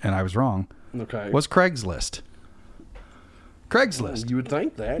thought, and I was wrong, Okay. was Craigslist. Craigslist. You would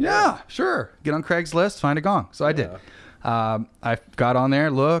think that. Yeah, sure. Get on Craigslist, find a gong. So I did. I got on there,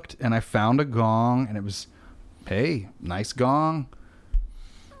 looked, and I found a gong, and it was, hey, nice gong,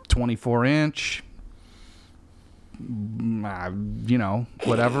 24-inch,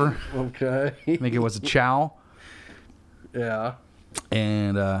 whatever. Okay. I think it was a chow. Yeah.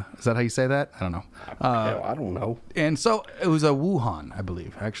 And is that how you say that? I don't know. Hell, I don't know. And so it was a Wuhan, I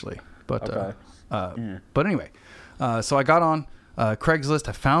believe, actually. But but anyway, so I got on Craigslist.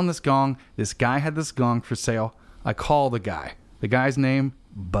 I found this gong. This guy had this gong for sale. I call the guy. The guy's name,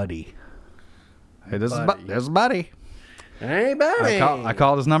 Buddy. Hey, this is Buddy. Hey, Buddy. I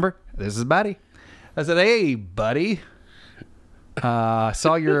called his number. This is Buddy. I said, hey, Buddy. I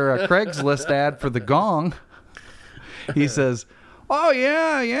saw your Craigslist ad for the gong. He says, oh,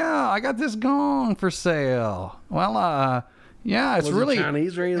 yeah, I got this gong for sale. Well, yeah, it's was really... he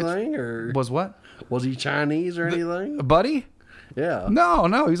Chinese or anything? Or Was what? was he Chinese or anything? Buddy? Yeah.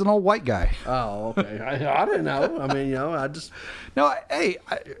 No, he's an old white guy. Oh, okay. I didn't know. I mean, I just... No, hey,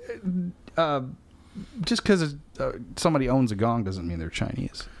 just because somebody owns a gong doesn't mean they're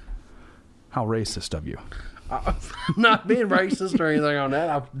Chinese. How racist of you. I'm not being racist or anything on that.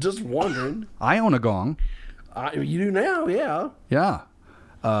 I'm just wondering. I own a gong. You do now, yeah.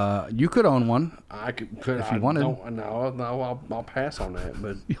 Yeah. You could own one. I could If you wanted. No, I'll pass on that.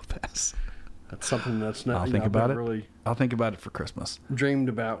 But You'll pass. that's something that's not. I'll think about it. Really I'll think about it for Christmas. dreamed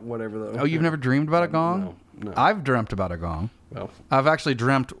about whatever though. Oh, you've never dreamed about a gong? No. I've dreamt about a gong. Well, I've actually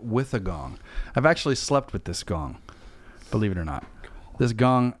dreamt with a gong. I've actually slept with this gong, believe it or not. This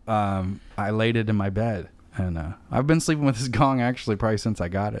gong, I laid it in my bed, and I've been sleeping with this gong actually probably since I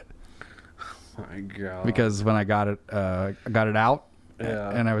got it. my God. Because when I got it out, Yeah.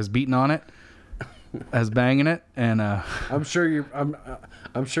 and I was beating on it, I was banging it, and I'm sure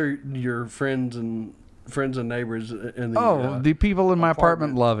I'm sure your friends and neighbors in the the people in my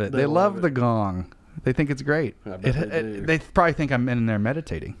apartment apartment, love it. they They love love it. the gong. They think it's great. I bet they do. They probably think I'm in there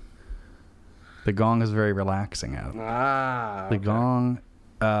meditating. The gong is very relaxing. Out. The okay. gong,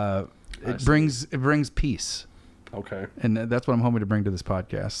 it brings peace, Okay. and that's what I'm hoping to bring to this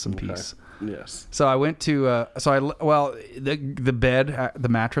podcast, some peace. Yes. So I went to the bed, the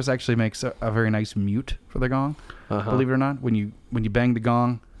mattress actually makes a very nice mute for the gong. Believe it or not, when you bang the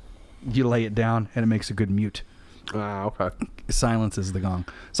gong, you lay it down and it makes a good mute. Okay. It silences the gong.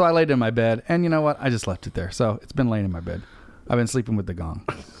 So I laid it in my bed, and you know what? I just left it there. So it's been laying in my bed. I've been sleeping with the gong,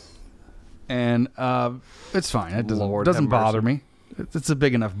 and it's fine. It doesn't bother me. It's a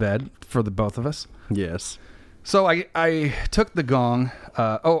big enough bed for the both of us. Yes. So I took the gong.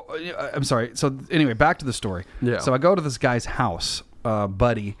 I'm sorry. So anyway, back to the story. Yeah. So I go to this guy's house,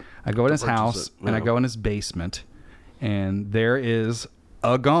 Buddy. I go in his purchase house, it. and I Yeah. go in his basement, and there is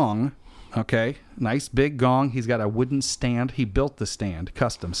a gong. Okay, nice big gong. He's got a wooden stand. He built the stand,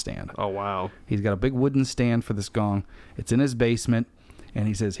 custom stand. Oh wow. He's got a big wooden stand for this gong. It's in his basement, and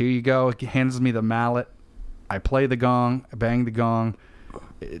he says, "Here you go." He hands me the mallet. I play the gong. I bang the gong.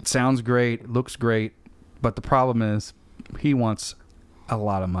 It sounds great. Looks great. But the problem is, he wants a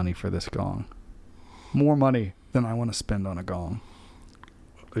lot of money for this gong. More money than I want to spend on a gong.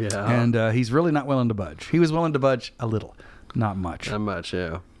 Yeah. And he's really not willing to budge. He was willing to budge a little, not much. Not much.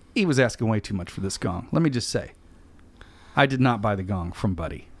 Yeah. He was asking way too much for this gong. Let me just say, I did not buy the gong from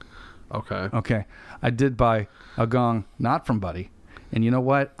Buddy. Okay. Okay. I did buy a gong not from Buddy. And you know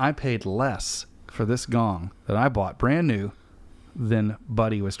what? I paid less for this gong that I bought brand new than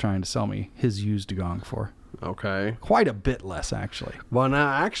Buddy was trying to sell me his used gong for. Okay. Quite a bit less, actually. Well,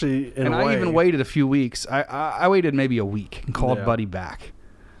 now actually, in And a way, I even waited a few weeks. I waited maybe a week and called Yeah. Buddy back.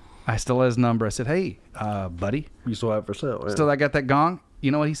 I still had his number. I said, hey, Buddy, you still have it for sale. Yeah. still I got that gong? You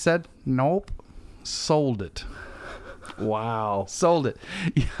know what he said? Nope. Sold it. Wow. Sold it.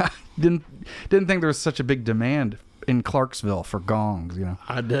 Yeah, didn't think there was such a big demand in Clarksville for gongs, you know.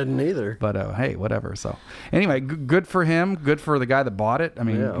 I didn't either. But hey, whatever. So anyway, good for him. Good for the guy that bought it. I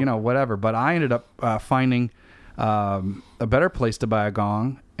mean, Yeah. you know, whatever. But I ended up finding a better place to buy a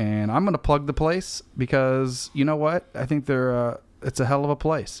gong, and I'm going to plug the place because you know what? I think it's a hell of a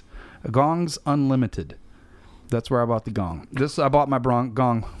place. Gongs Unlimited. That's where I bought the gong. I bought my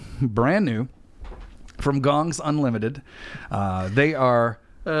gong brand new from Gongs Unlimited. They are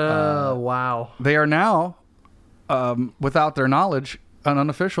wow. They are now, without their knowledge, an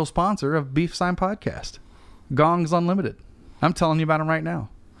unofficial sponsor of Beef Sign Podcast. Gongs Unlimited. I'm telling you about them right now.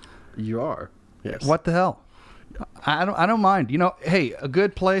 You are. Yes. What the hell? I don't mind. You know, hey, a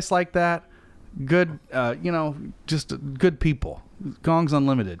good place like that, good, just good people.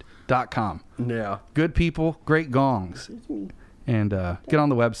 GongsUnlimited.com. Yeah. Good people, great gongs. And get on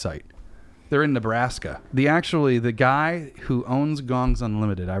the website. They're in Nebraska. The guy who owns Gongs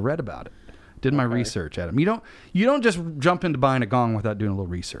Unlimited, I read about it. Did my research at him. You don't just jump into buying a gong without doing a little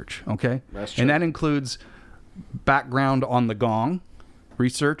research, okay? That's true. And that includes background on the gong,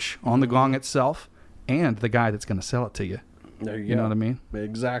 research on the gong itself, and the guy that's going to sell it to you. There you go. You know what I mean?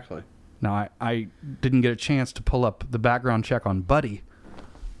 Exactly. Now, I didn't get a chance to pull up the background check on Buddy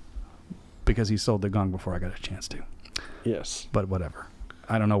because he sold the gong before I got a chance to. Yes. But whatever.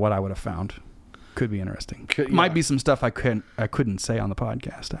 I don't know what I would have found. Could be interesting. Yeah. Might be some stuff I couldn't say on the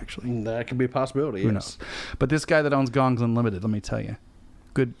podcast, actually. That could be a possibility. Who Yes. knows? But this guy that owns Gongs Unlimited, let me tell you,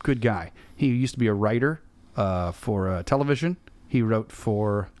 good guy. He used to be a writer for television. He wrote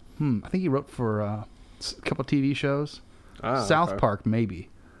for, I think he wrote for a couple TV shows. South Park, maybe.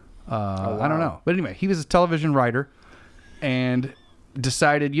 I don't know. But anyway, he was a television writer and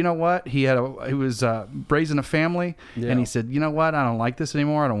decided, you know what? He was raising a family, and he said, you know what? I don't like this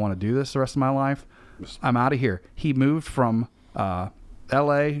anymore. I don't want to do this the rest of my life. I'm out of here. He moved from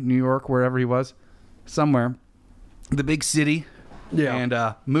L.A., New York, wherever he was, somewhere, the big city, and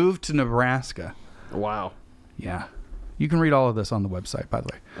moved to Nebraska. Wow. Yeah. You can read all of this on the website, by the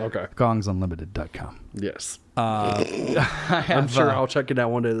way. Okay. gongsunlimited.com. Yes. I'm sure I'll check it out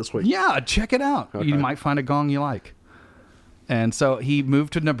one day this week. Yeah, check it out. Okay. You might find a gong you like. And so he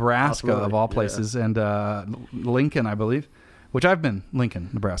moved to Nebraska, Possibility, of all places, and Lincoln, I believe, which I've been, Lincoln,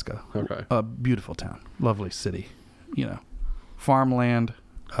 Nebraska. Okay. A beautiful town. Lovely city. You know, farmland,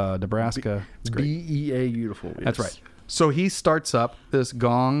 Nebraska. It's great. BEA beautiful. Yes. That's right. So he starts up this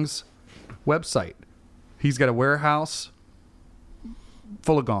gongs website. He's got a warehouse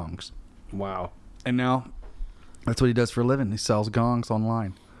full of gongs. Wow. And now that's what he does for a living. He sells gongs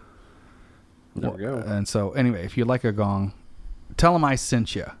online. There we go. And so anyway, if you like a gong, tell him I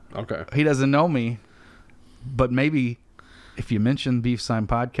sent you. Okay. He doesn't know me, but maybe if you mention Beef Sign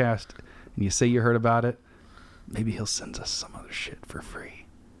Podcast and you say you heard about it, maybe he'll send us some other shit for free,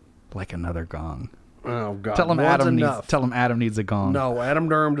 like another gong. Oh God. Tell him Adam needs a gong. No, Adam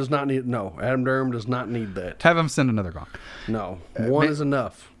Durham does not need. No, Adam Durham does not need that. Have him send another gong. No, one is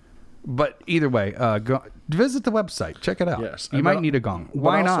enough. But either way, visit the website. Check it out. Yes, you might need a gong. But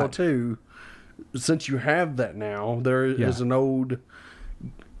Why also, not? Too, since you have that now, there is an old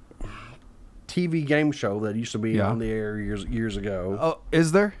TV game show that used to be on the air years ago. Oh,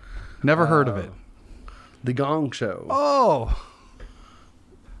 is there? Never heard of it. The Gong Show. Oh.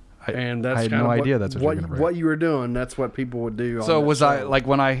 And that's I had kind no of idea that's what you were gonna bring. what you were doing. That's what people would do. So on that was show. I like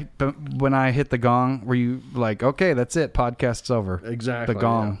when I hit the gong? Were you like, okay, that's it, podcast's over? Exactly, The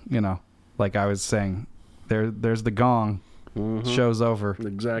gong, you know, like I was saying, there's the gong. Show's over.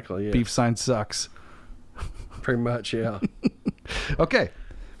 Exactly. Yeah. Beef sign sucks. Pretty much. Yeah. Okay,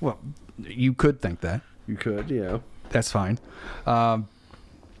 well, you could think that. You could. Yeah. That's fine. All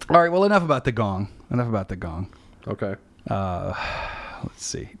right. Well, enough about the gong. Okay. Let's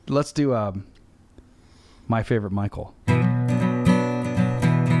see. Let's do My Favorite Michael. My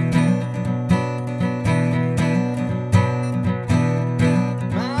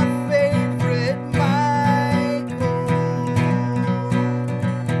favorite Michael.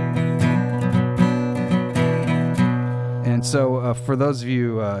 And so, for those of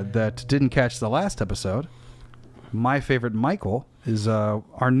you that didn't catch the last episode, My Favorite Michael is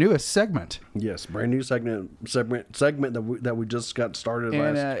our newest segment. Yes, brand new segment that we just got started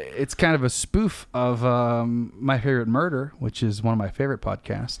And last. it's kind of a spoof of My Favorite Murder, which is one of my favorite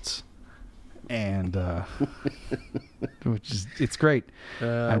podcasts. And it's great.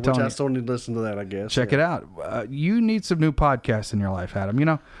 I'm Which telling I you, still need to listen to that, I guess. check it out. You need some new podcasts in your life, Adam. You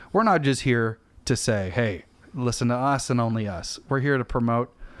know, we're not just here to say, hey, listen to us and only us. We're here to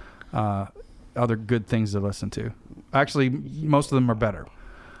promote other good things to listen to. Actually, most of them are better.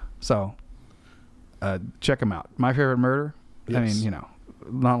 So, check them out. My Favorite Murder. Yes. I mean, you know,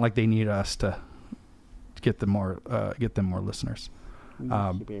 not like they need us to get them more listeners.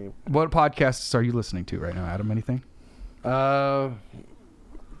 What podcasts are you listening to right now, Adam? Anything?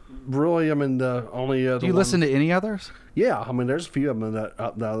 Really, I mean, the only other Do you listen to any others? Yeah, I mean, there's a few of them that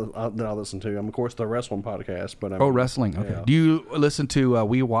I listen to. I mean, of course, the wrestling podcast, but I mean, Wrestling. Okay. yeah. Do you listen to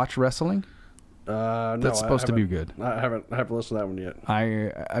We Watch Wrestling? No, That's supposed to be haven't- good. I haven't listened to that one yet.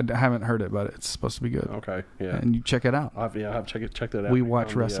 I haven't heard it, but it's supposed to be good. Okay, yeah, And you check it out. I have check that out. We Watch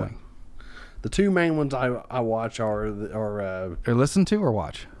On the, Wrestling. The two main ones I watch are Or listen to or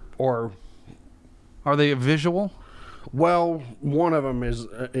watch? or Are they visual? well, one of them is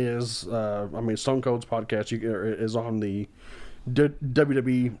I mean, Stone Cold's podcast is on the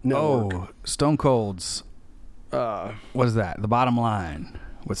WWE network. Oh, Stone Cold's. What is that? The Bottom Line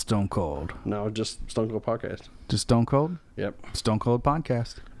with Stone Cold. No, just Stone Cold podcast. Just Stone Cold? Yep, Stone Cold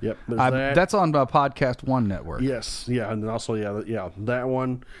Podcast. yep. There's That's on Podcast One Network. yes, yeah, and then also that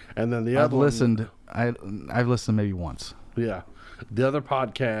one, and then the I've other one. listened. I've listened maybe once. Yeah, the other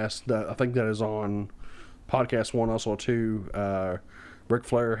podcast that I think that is on Podcast One also too. Ric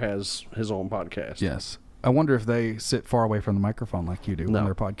Flair has his own podcast. Yes. I wonder if they sit far away from the microphone like you do No. on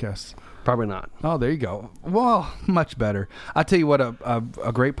their podcasts. Probably not. Oh, there you go. Well, much better. I'll tell you what,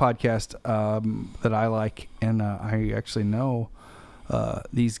 a great podcast that I like, and I actually know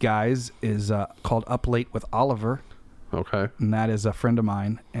these guys, is called Up Late with Oliver, Okay. and that is a friend of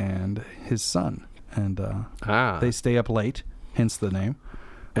mine and his son. And they stay up late, hence the name.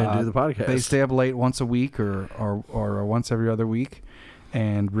 And do the podcast. They stay up late once a week or once every other week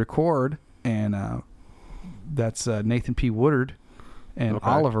and record, and that's Nathan P. Woodard and Okay.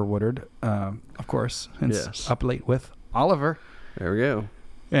 Oliver Woodard, of course. Hence Yes. Up Late with Oliver. There we go.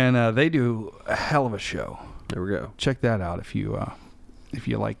 And they do a hell of a show. There we go. Check that out if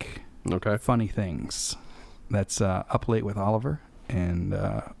you like Okay. funny things. That's Up Late with Oliver, and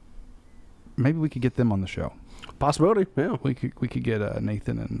maybe we could get them on the show. Possibility. Yeah. We could get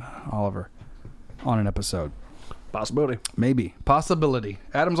Nathan and Oliver on an episode. Possibility. Maybe. Possibility.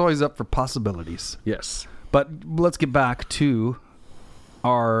 Adam's always up for possibilities. Yes. But let's get back to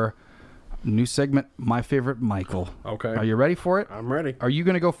our new segment, My Favorite Michael. Okay. Are you ready for it? I'm ready. Are you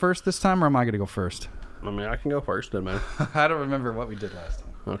going to go first this time, or am I going to go first? I mean, I can go first, doesn't matter. I don't remember what we did last time.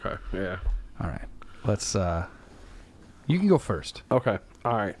 Okay. Yeah. All right. Let's, you can go first. Okay.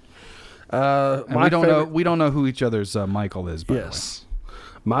 All right. And we don't know who each other's Michael is, by Yes.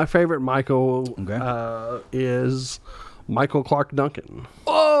 My favorite Michael Okay. is Michael Clark Duncan. the way.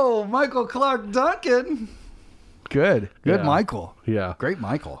 Oh, Michael Clark Duncan. Good. Good Yeah. Michael. Yeah. Great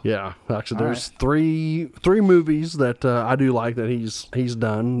Michael. Yeah. Actually, All there's three movies that I do like that he's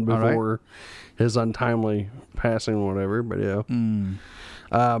done All right. before his untimely passing or whatever. But yeah. Hmm.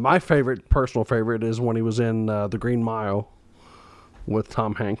 My personal favorite is when he was in The Green Mile with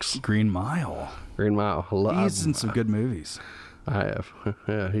Tom Hanks. Green Mile. Green Mile. He's in some good movies. I have.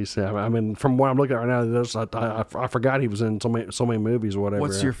 Yeah, I mean, from what I'm looking at right now, I forgot he was in so many movies or whatever.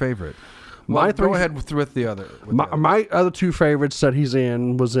 What's your favorite? My Well, three- go ahead with the other. My other two favorites that he's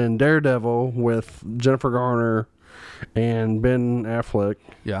in was in Daredevil with Jennifer Garner and Ben Affleck,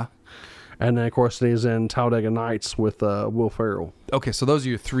 Yeah. and then of course he's in Talladega Nights with Will Ferrell. Okay, so those are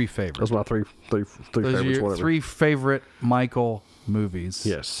your three favorites. Those are my three Those favorites. are your Whatever. three favorite Michael movies.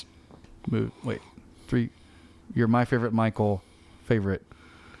 Yes. Wait, three. You're my favorite Michael favorite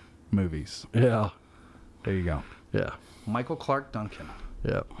movies. Yeah. There you go. Yeah. Michael Clark Duncan.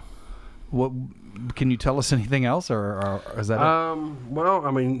 Yeah. What can you tell us anything else, or is that it? Well,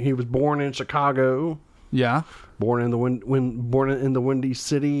 I mean, he was born in Chicago. Yeah. Born in the Windy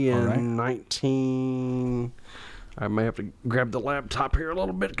City in All right. 19. I may have to grab the laptop here a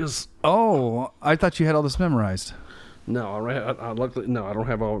little bit because Oh, I thought you had all this memorized. no, luckily no, I don't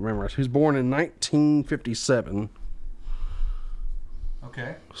have all memorized. He was born in 1957.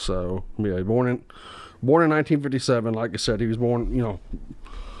 Okay. So yeah, born in 1957. Like I said, he was born.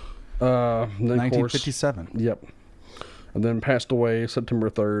 Then of course, 1957. yep, and then passed away September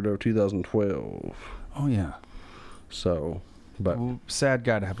 3rd of 2012. Oh yeah. So, but Well, sad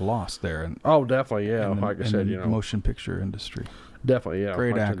guy to have lost there, and oh, definitely, yeah. in the, Like I in said, the motion picture industry. definitely, yeah.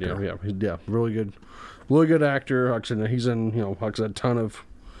 Great like I said, actor. yeah, he's really good actor. Like I said, he's in like I said, a ton of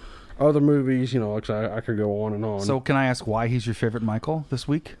other movies. Like I said, I could go on and on. So, can I ask why he's your favorite Michael this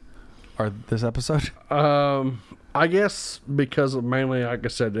week, or this episode? I guess because of mainly, like I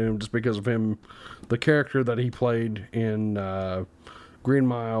said, just because of him, the character that he played in Green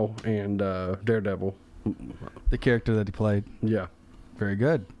Mile and Daredevil. The character that he played. Yeah. Very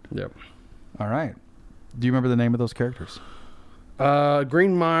good. Yep. All right. Do you remember the name of those characters?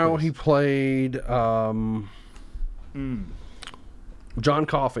 Green Mile, he played John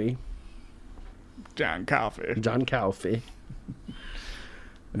Coffey. John Coffey. John Coffey.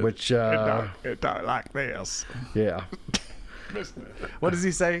 Which, It talk like this. yeah. What does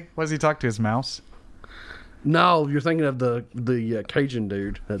he say? What does he talk to his mouse? No, you're thinking of the Cajun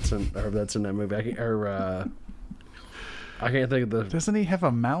dude that's in that movie. I can't think of the Doesn't he have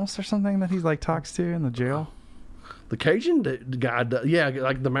a mouse or something that he talks to in the jail? Cajun guy. Yeah,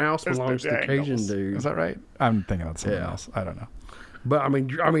 like the mouse It's the belongs to the Cajun Daniels. dude. Is that right? I'm thinking about something Yeah. else. I don't know. But I mean,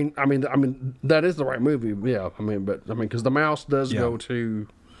 that is the right movie. Yeah, because the mouse does Yeah. go to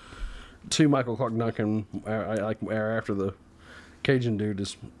Michael Clark Duncan after the Cajun dude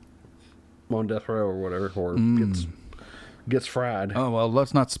is on death row or whatever, or gets fried. Oh well,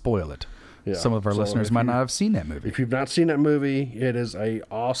 let's not spoil it. Yeah. Some of our So listeners if might you- not have seen that movie. If you've not seen that movie, it is a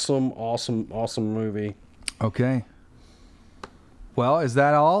awesome movie. Okay. Well, is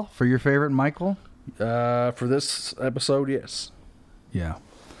that all for your favorite Michael? For this episode, yes. Yeah.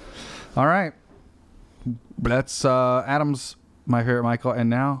 All right. That's Adam's my favorite Michael, and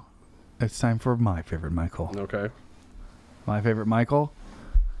now it's time for my favorite Michael. Okay. My favorite Michael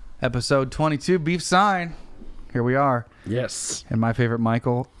Episode 22, Beef Sign. Here we are. Yes. And my favorite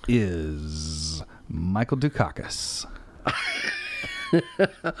Michael is Michael Dukakis.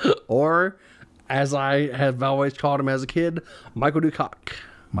 Or, as I have always called him as a kid, Michael Dukak.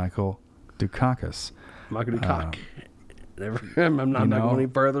 Michael Dukakis. Michael Dukak. I'm not going any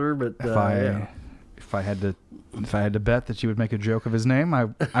further, but if I had to bet that you would make a joke of his name,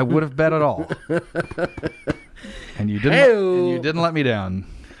 I would have bet it all. And you didn't let me down.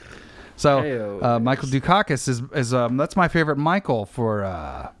 So Michael Dukakis is that's my favorite Michael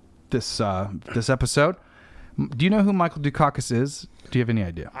for this episode. Do you know who Michael Dukakis is? Do you have any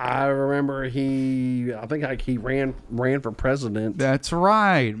idea? I remember he ran for president. That's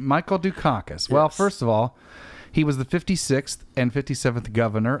right, Michael Dukakis. Yes. Well, first of all, he was the 56th and 57th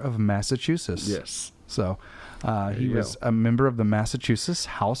governor of Massachusetts. Yes. So he was a member of the Massachusetts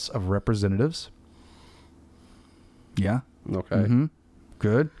House of Representatives. Yeah. Okay. Mm-hmm.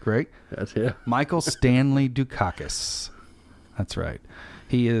 Good. Great. That's it. Michael Stanley Dukakis. That's right.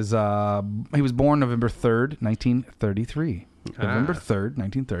 He was born November 3rd, 1933. November 3rd,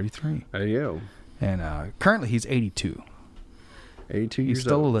 1933. There you go. And currently he's 82. 82 He's years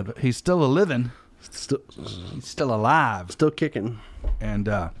still old. alive. He's still a living. He's still alive. Still kicking. And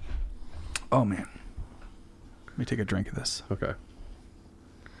oh man. Let me take a drink of this. Okay.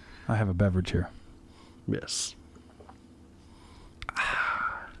 I have a beverage here. Yes.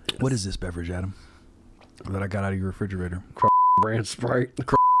 What is this beverage, Adam? That I got out of your refrigerator? Brand Sprite.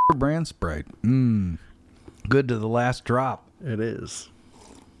 Brand Sprite. Mmm. Good to the last drop. It is.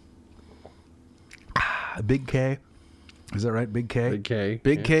 Big K. Is that right? Big K? Big K.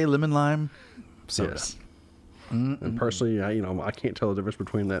 Big K, lemon lime. Soda. Yes. And personally, I can't tell the difference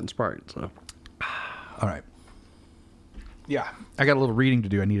between that and Sprite. So. All right. Yeah. I got a little reading to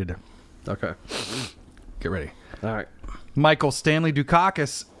do. I needed to Okay. get ready. All right. Michael Stanley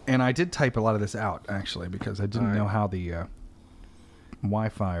Dukakis. And I did type a lot of this out, actually, because I didn't know how the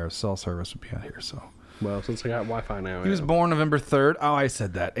Wi-Fi or cell service would be out here. So, well, since I got Wi-Fi now. He was born November 3rd. Oh, I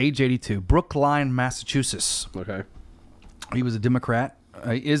said that. Age 82. Brookline, Massachusetts. Okay. He was a Democrat.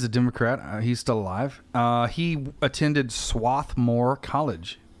 He is a Democrat. He's still alive. He attended Swarthmore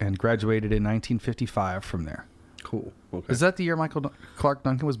College and graduated in 1955 from there. Cool. Okay. Is that the year Michael Clark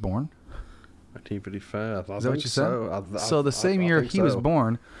Duncan was born? 1955. Is that what you said? So the same I year think he so. was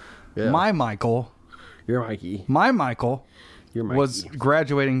born, Yeah. my Michael You're Mikey. You're Mikey. was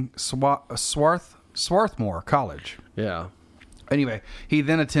graduating Swarthmore College. Yeah. Anyway, he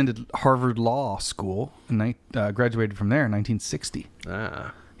then attended Harvard Law School and graduated from there in 1960.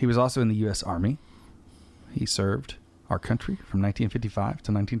 Ah. He was also in the U.S. Army. He served our country from 1955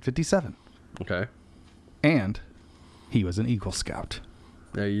 to 1957. Okay. And he was an Eagle Scout.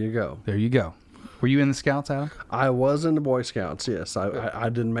 There you go. There you go. Were you in the Scouts, Adam? I was in the Boy Scouts. Yes, I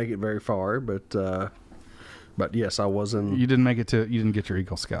didn't make it very far, but yes, I was in. You didn't make it to. You didn't get your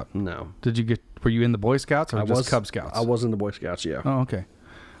Eagle Scout. No. Did you get? Were you in the Boy Scouts or I just was Cub Scouts? I was in the Boy Scouts. Yeah. Oh, okay.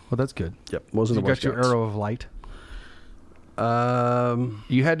 Well, that's good. Yep. Was in You the Boy got Scouts. your Arrow of Light.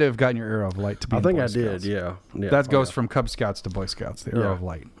 You had to have gotten your Arrow of Light to be. I in think Boy I Scouts. did. Yeah. Yeah. That goes from Cub Scouts to Boy Scouts. The Arrow Yeah. of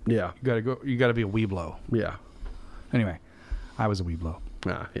Light. Yeah. You gotta go. You gotta be a Weeblo. Yeah. Anyway, I was a Weeblo.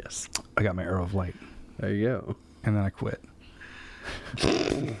 Ah, yes. I got my Arrow of Light, There you go. and then I quit.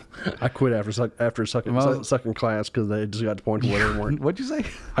 I quit after second class because they just got to the point where they weren't. What'd you say?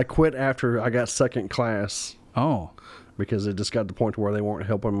 I quit after I got second class Oh, because it just got to the point where they weren't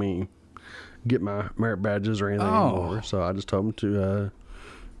helping me get my merit badges or anything anymore. So I just told them to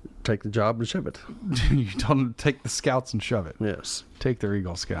take the job and shove it. you told them to take the Scouts and shove it. Yes. Take their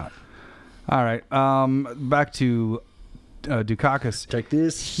Eagle Scout. All right. Back to Dukakis. Take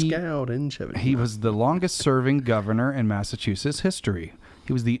this scout and shove it. He was the longest serving governor in Massachusetts history.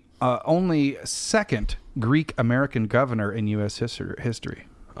 He was the only second Greek American governor in U.S. history.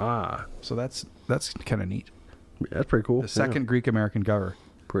 Ah, So that's kind of neat. that's pretty cool. The second Greek American governor.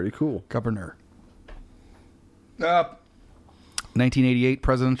 Pretty cool. 1988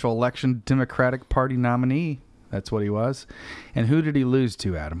 presidential election, Democratic Party nominee. That's what he was. And who did he lose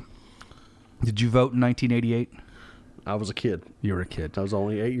to, Adam? Did you vote in 1988? I was a kid. You were a kid. I was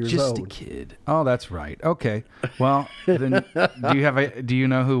only 8 years Just old. a kid. Oh, that's right. Okay. Well, then do you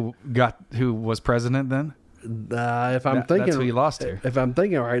know who was president then? If I'm thinking, that's who you lost to. If I'm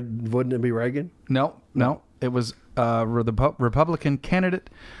thinking right, wouldn't it be Reagan? No. It was the Republican candidate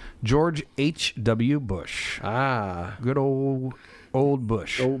George H.W. Bush. Ah, Good old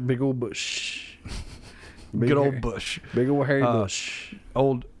Bush. big old Bush. Good old Bush. Big old hairy Bush.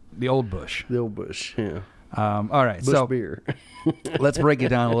 The old Bush. The old Bush. Yeah. All right. Bush So beer. let's break it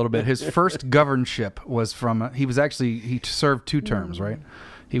down a little bit. His first governorship was he served 2 terms, right?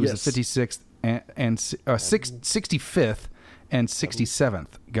 He was Yes. the 56th and 65th and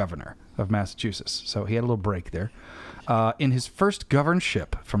 67th governor of Massachusetts. So he had a little break there. In his first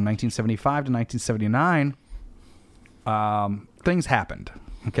governorship from 1975 to 1979, things happened.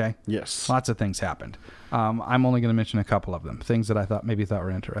 Okay. Yes. Lots of things happened. I'm only going to mention a couple of them. Things that I thought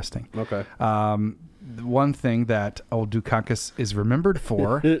were interesting. Okay. One thing that old Dukakis is remembered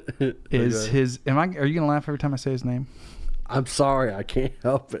for is his. Are you going to laugh every time I say his name? I'm sorry, I can't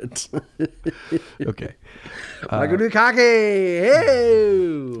help it. Okay. Michael Dukakis.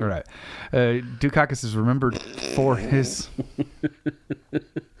 Hey. All right. Dukakis is remembered for his.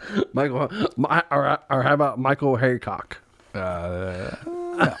 Michael, or how about Michael Haycock? No.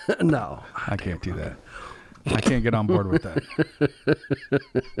 I can't do that. I can't get on board with that.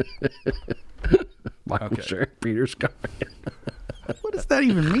 Michael Okay. Sharon Peters. What does that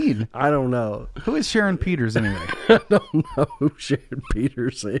even mean? I don't know. Who is Sharon Peters anyway? I don't know who Sharon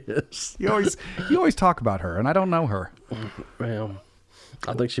Peters is. You always talk about her, and I don't know her. Well,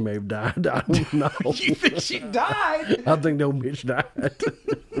 I think she may have died. I don't know. You think she died? I think no bitch died.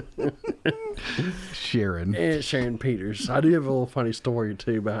 Sharon. And Sharon Peters. I do have a little funny story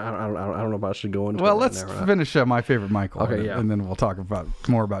too, but I don't know if I should go into. Well, it let's right now or not. finish my favorite Michael. Okay, and, yeah. and then we'll talk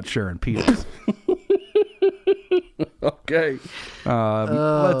more about Sharon Peters. Okay.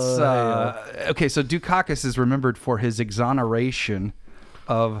 Okay, so Dukakis is remembered for his exoneration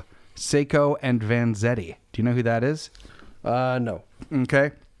of Sacco and Vanzetti. Do you know who that is? No.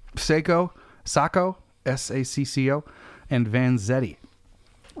 Okay. Sacco, S-A-C-C-O, and Vanzetti.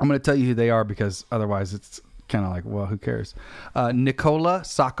 I'm going to tell you who they are because otherwise it's kind of like, well, who cares? Nicola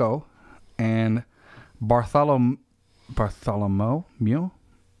Sacco and Bartholomew.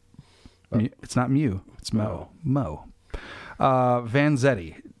 It's not Mew. It's Mo.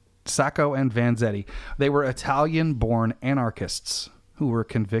 Vanzetti. Sacco and Vanzetti. They were Italian-born anarchists who were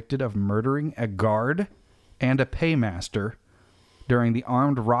convicted of murdering a guard and a paymaster during the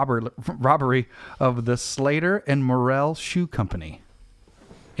armed robbery of the Slater and Morrell Shoe Company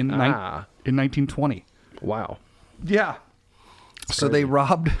in 1920. Wow. Yeah. So they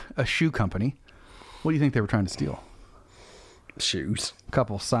robbed a shoe company. What do you think they were trying to steal? Shoes. A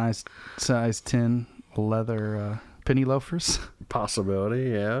couple size 10 leather penny loafers. Possibility,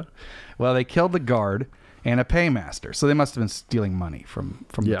 yeah. Well, they killed the guard and a paymaster. So they must have been stealing money from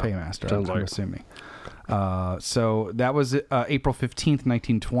Yeah, the paymaster, sounds I'm like. assuming. So that was April 15th,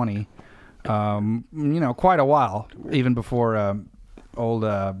 1920. Quite a while, even before old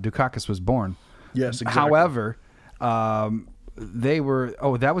Dukakis was born. Yes, exactly. However, that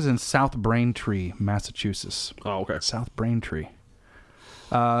was in South Braintree, Massachusetts. Oh, okay. South Braintree.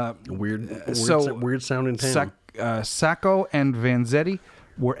 Weird sounding town. Sacco and Vanzetti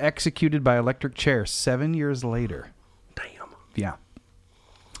were executed by electric chair 7 years later. Damn. Yeah.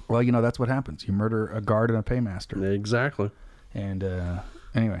 Well, that's what happens. You murder a guard and a paymaster. Exactly. And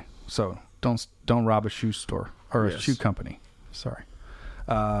anyway, so don't rob a shoe store or a Yes. shoe company. Sorry.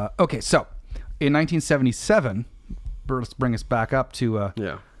 Okay, so in 1977, let's bring us back up to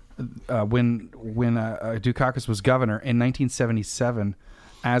Yeah. when Dukakis was governor in 1977.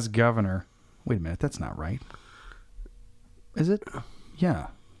 As governor, wait a minute, that's not right. Is it? Yeah.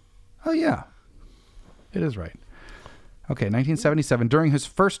 Oh yeah, it is right. Okay, 1977. During his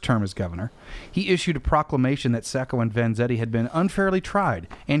first term as governor, he issued a proclamation that Sacco and Vanzetti had been unfairly tried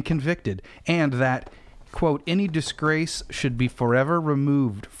and convicted, and that, quote, any disgrace should be forever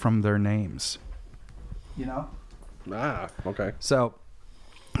removed from their names. Okay. So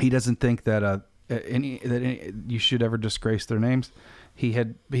he doesn't think that you should ever disgrace their names. He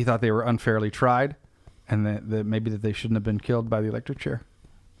thought they were unfairly tried, and that maybe that they shouldn't have been killed by the electric chair.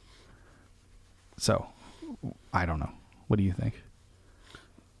 So I don't know. What do you think?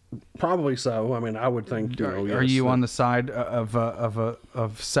 Probably so. I mean, I would think. Are you on the side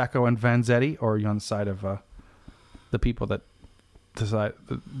of Sacco and Vanzetti, or are you on the side of the people that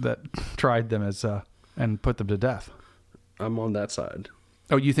tried them as and put them to death? I'm on that side.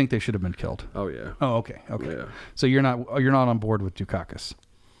 Oh, you think they should have been killed? Oh yeah. Oh, okay. Yeah. So you're not on board with Dukakis.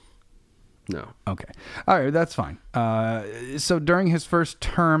 No. Okay. All right, that's fine. So during his first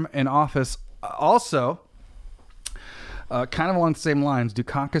term in office, also, kind of along the same lines,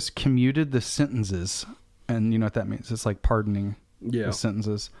 Dukakis commuted the sentences. And you know what that means? It's like pardoning the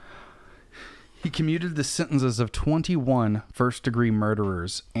sentences. He commuted the sentences of 21 first-degree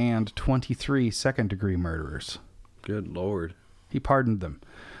murderers and 23 second-degree murderers. Good Lord. He pardoned them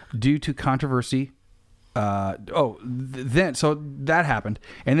due to controversy. So that happened,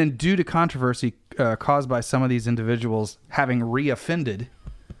 and then due to controversy caused by some of these individuals having reoffended,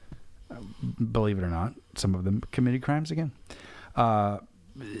 believe it or not, some of them committed crimes again.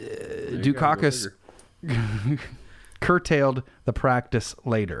 Dukakis curtailed the practice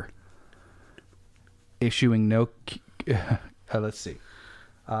later, issuing no. Let's see.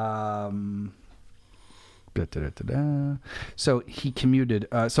 So he commuted.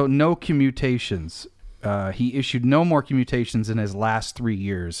 So no commutations. He issued no more commutations in his last 3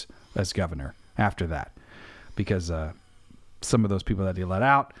 years as governor after that, because some of those people that he let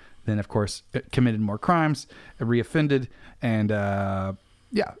out, then of course committed more crimes, reoffended, and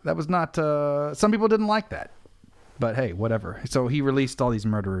that was not. Some people didn't like that, but hey, whatever. So he released all these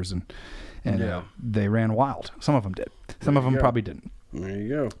murderers, and they ran wild. Some of them did. Some of them probably didn't. There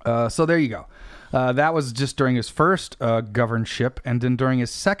you go. So there you go. That was just during his first governorship, and then during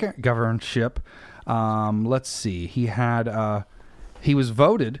his second governorship, let's see, he was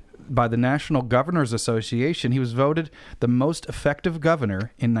voted by the National Governors Association. He was voted the most effective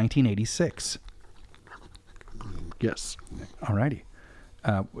governor in 1986. Yes. Alrighty.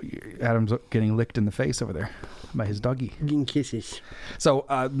 Adam's getting licked in the face over there by his doggy. Getting kisses. So,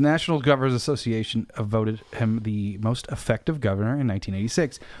 National Governors Association voted him the most effective governor in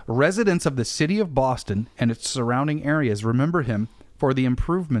 1986. Residents of the city of Boston and its surrounding areas remember him for the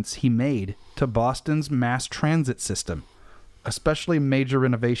improvements he made to Boston's mass transit system, especially major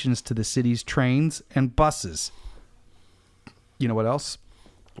renovations to the city's trains and buses. You know what else?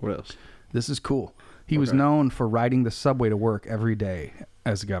 What else? This is cool. He was known for riding the subway to work every day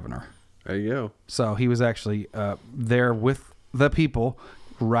as governor. There you go. So he was actually there with the people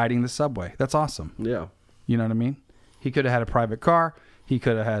riding the subway. That's awesome. Yeah. You know what I mean? He could have had a private car. He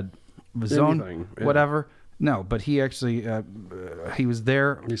could have had his own, Anything, yeah. whatever. No, but he actually he was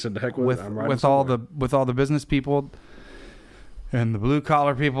there. He said, "The heck with it. I'm riding with all the business people and the blue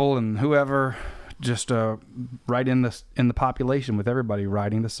collar people and whoever, just right in the population with everybody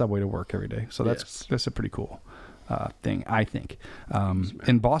riding the subway to work every day. So that's a pretty cool thing, I think,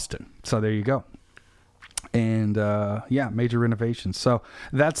 in Boston. So there you go. And major renovations. So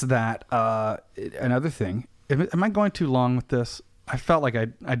that's that. Another thing. Am I going too long with this? I felt like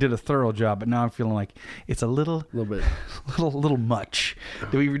I did a thorough job, but now I'm feeling like it's a little bit, little much.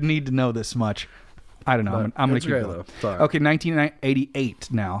 Do we need to know this much? I don't know. I'm going to keep going. Okay, 1988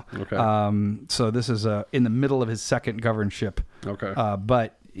 now. Okay. So this is in the middle of his second governorship. Okay.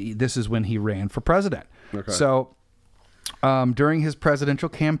 But this is when he ran for president. Okay. So during his presidential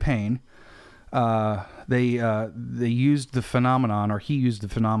campaign, they used the phenomenon, or he used the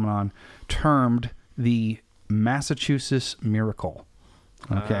phenomenon, termed the Massachusetts Miracle.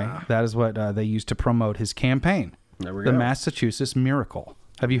 Okay, that is what they used to promote his campaign. There we go. The go. Massachusetts Miracle.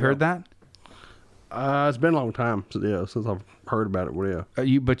 Have you heard that? It's been a long time since I've heard about it.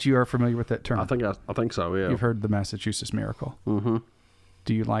 Yeah. But you are familiar with that term. I think so. Yeah. You've heard the Massachusetts Miracle. Mm-hmm.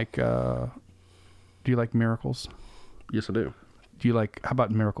 Do you like miracles? Yes, I do. Do you like? How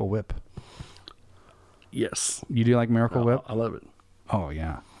about Miracle Whip? Yes. You do like Miracle Whip? I love it. Oh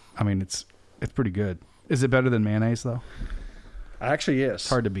yeah. I mean, it's pretty good. Is it better than mayonnaise though? Actually, yes. It's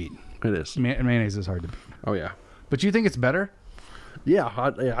hard to beat. It is. Mayonnaise is hard to beat. Oh yeah. But you think it's better? Yeah,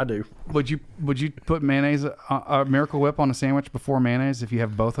 I do. Would you put mayonnaise, Miracle Whip on a sandwich before mayonnaise if you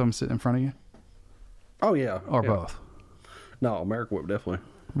have both of them sitting in front of you? Oh yeah. Or both? No, Miracle Whip definitely.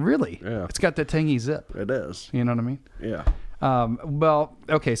 Really? Yeah. It's got that tangy zip. It does. You know what I mean? Yeah. Well,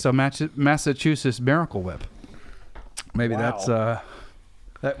 okay, so Massachusetts Miracle Whip. Maybe that's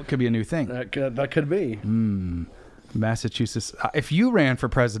that could be a new thing. That could be. Massachusetts. If you ran for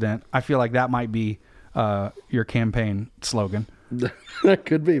president, I feel like that might be your campaign slogan. That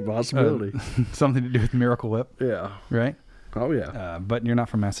could be a possibility. Something to do with Miracle Whip. Yeah. Right? Oh yeah. But you're not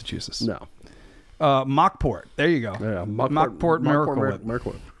from Massachusetts. No. Mockport. There you go. Yeah. Mockport Miracle Whip.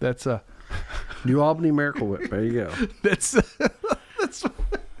 Miracle Whip. That's New Albany Miracle Whip. There you go. that's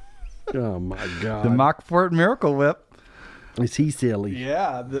Oh my God. the Mockport Miracle Whip. Is he silly?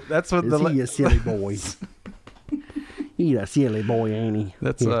 Yeah, that's what Is he a silly boy? He's a silly boy, ain't he?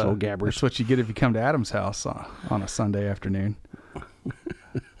 That's little gabbers. That's what you get if you come to Adam's house on a Sunday afternoon.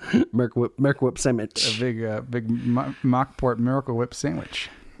 Miracle Whip sandwich. A big Mockport Miracle Whip sandwich.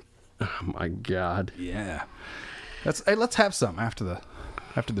 Oh my God. Yeah, let's have some after the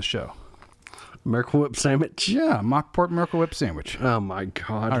show. Miracle Whip sandwich. Yeah, Mockport Miracle Whip sandwich. Oh my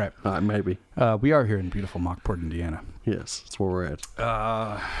God. All right. Maybe. We are here in beautiful Mockport, Indiana. Yes, that's where we're at.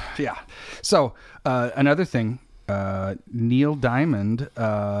 Yeah. So another thing, Neil Diamond.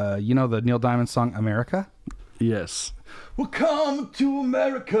 You know the Neil Diamond song "America"? Yes. Well, come to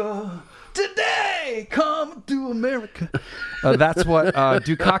America today. Come to America. That's what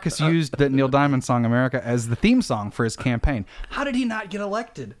Dukakis used that Neil Diamond song "America" as the theme song for his campaign. How did he not get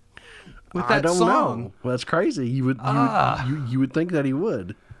elected? with I that don't song? know. That's crazy. You would think that he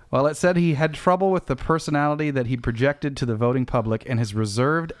would. Well, it said he had trouble with the personality that he projected to the voting public, and his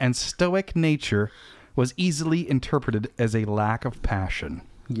reserved and stoic nature was easily interpreted as a lack of passion.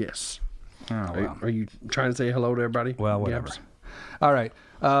 Yes. Oh, well. Are you trying to say hello to everybody? Well, whatever. Gabs? All right.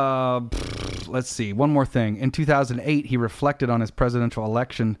 Let's see. One more thing. In 2008, he reflected on his presidential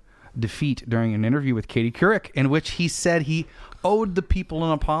election defeat during an interview with Katie Couric, in which he said he owed the people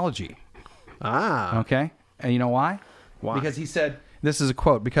an apology. Ah. Okay? And you know why? Why? Because he said, this is a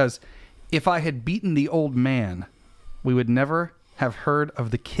quote, because if I had beaten the old man, we would never have heard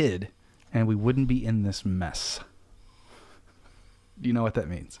of the kid, and we wouldn't be in this mess. Do you know what that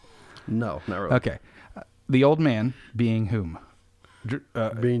means? No, not really. Okay. The old man being whom?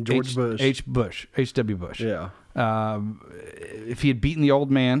 Being George Bush. H.W. Bush. Yeah. If he had beaten the old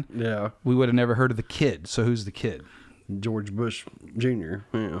man, Yeah. we would have never heard of the kid. So who's the kid? George Bush Jr.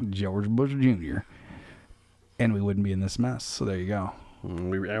 Yeah. George Bush Jr. And we wouldn't be in this mess. So there you go.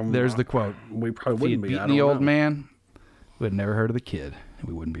 There's the quote. We If probably he had wouldn't be. beaten I the don't old know. man, we had never heard of the kid. And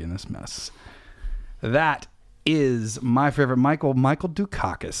we wouldn't be in this mess. That is my favorite Michael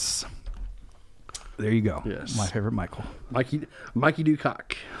Dukakis. There you go. Yes. My favorite Michael. Mikey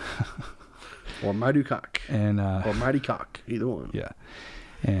Dukak. Or My Dukak. And Or Mighty Cock. Either one. yeah.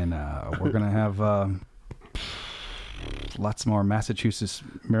 And we're going to have lots more Massachusetts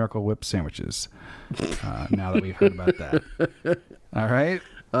Miracle Whip sandwiches now that we've heard about that. All right?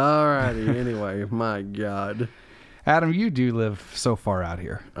 Alrighty. Anyway, my God. Adam, you do live so far out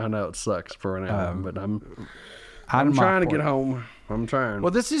here. I know it sucks for an hour, but I'm Out in trying to Mockport. get home. I'm trying.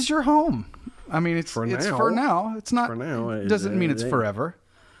 Well, this is your home. I mean, it's for now. It's not. For now. It doesn't mean it's It- forever,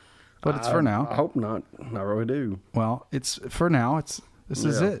 but it's for I now. hope not. I really do. Well, it's for now. This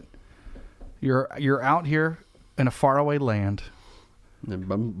is Yeah. it. You're out here in a faraway land. And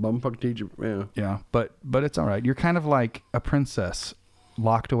bumfuck Egypt. Yeah. Yeah, but it's all right. You're kind of like a princess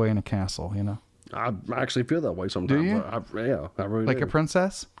locked away in a castle. You know, I actually feel that way sometimes. Do you? I really like do. a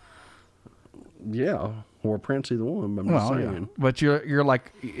princess. Yeah. Or a prince, either one. But I'm just Well, saying. yeah. But you're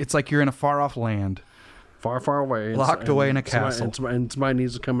like, it's like you're in a far off land. Far, far away. And Locked away in a somebody- castle. And somebody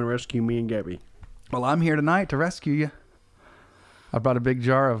needs to come and rescue me and Gabby. Well, I'm here tonight to rescue you. I brought a big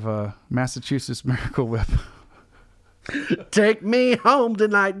jar of Massachusetts Miracle Whip. Take me home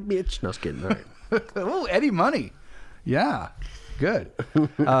tonight, bitch. No, just kidding. All right. Oh, Eddie Money. Yeah. Good.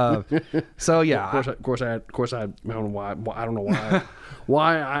 So yeah. Of course, I don't know why. I don't know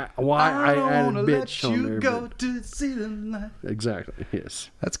why. I added wanna bitch let on you there. go but- to see the light. Exactly. Yes.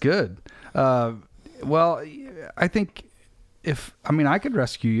 That's good. Well, I think I could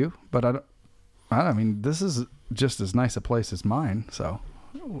rescue you, but I mean, this is just as nice a place as mine, so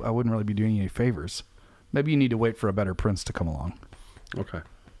I wouldn't really be doing you any favors. Maybe you need to wait for a better prince to come along. Okay.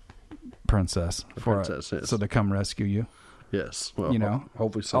 Princess. princess, yes. So to come rescue you. Yes. Well, You know,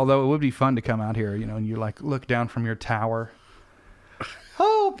 hopefully so. Although it would be fun to come out here, and you like look down from your tower.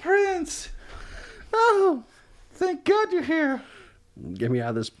 Oh, Prince! Oh, thank God you're here. Get me out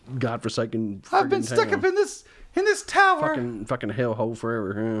of this godforsaken. I've been friggin' stuck town. up in this tower. fucking hellhole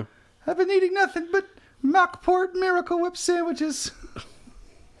forever. I've been eating nothing but Mockport Miracle Whip sandwiches.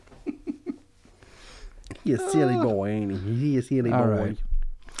 He a silly boy, ain't he? He a silly All boy. right.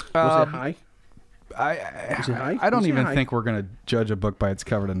 Was it high? I he high? don't Was he even high? think we're gonna judge a book by its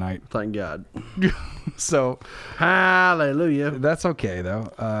cover tonight. Thank God. So Hallelujah. that's okay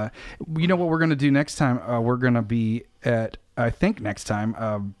though. You know what we're gonna do next time? We're gonna be at next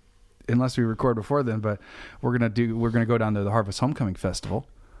time, unless we record before then. But we're gonna go down to the Harvest Homecoming Festival.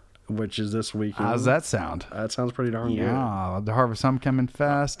 Which is this weekend. How's that sound? That sounds pretty darn Yeah, the Harvest Homecoming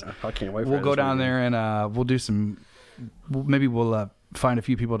Fest. good. I can't wait for We'll that go this down weekend. there and we'll do some. Maybe we'll find a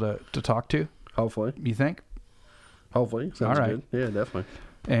few people to talk to. Hopefully. You think? Hopefully. Sounds All right. good. Yeah, definitely.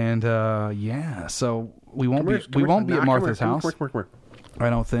 And yeah, so we won't Come be here, we come won't here. be at Nah, Martha's come here, house. come here. I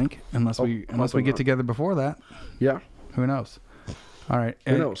don't think unless we hopefully get not. together before that. Yeah. Who knows? All right.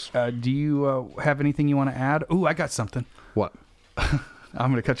 Who knows? Do you have anything you want to add? Ooh, I got something. What? I'm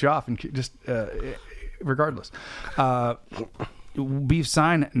going to cut you off and just regardless. Beef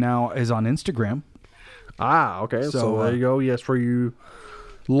Sign now is on Instagram. Ah, okay. So, So, there you go. Yes, for you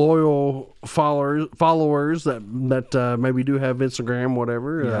loyal followers that maybe do have Instagram,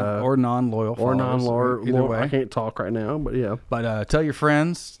 whatever. Or non-loyal. or followers, non-loyal. Either way. I can't talk right now, but yeah. But tell your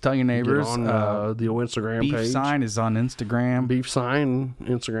friends, tell your Get neighbors. on the old Instagram Beef page. Sign is on Instagram. Beef Sign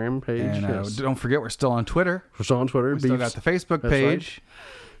Instagram page. And yes. don't forget, we're still on Twitter. We're still on Twitter. We still got the Facebook That's right. page.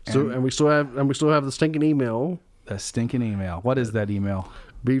 And we still have the stinking email. The stinking email. What is that email?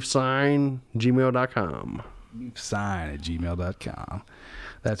 beefsign@gmail.com. Beefsign@gmail.com.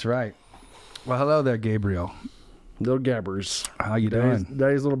 That's right. Well, hello there, Gabriel. Little Gabbers. How you doing?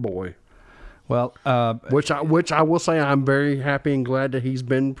 Daddy's little boy. Well, Which I will say I'm very happy and glad that he's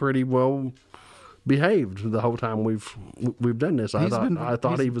been pretty well behaved the whole time we've done this. I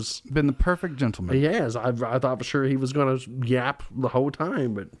thought he was been the perfect gentleman. He has. I thought for sure he was going to yap the whole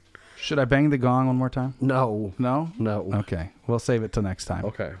time, but Should I bang the gong one more time? no. No? No. Okay. We'll save it till next time.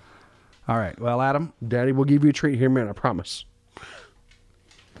 Okay. All right. Well, Adam. Daddy will give you a treat here, man. I promise.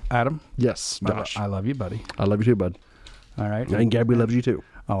 Adam. Yes, Josh. I love you, buddy. I love you too, bud. All right. And Gabby loves you too.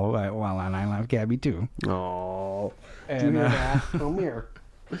 Oh, well, and I love Gabby too. Oh. And, Come here.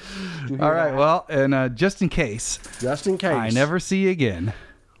 all right. Well, and just in case Just in case. I never see you again.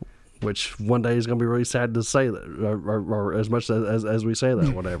 Which one day is going to be really sad to say that, or as much as we say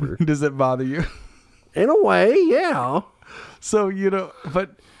that, whatever. Does it bother you? In a way, yeah. So,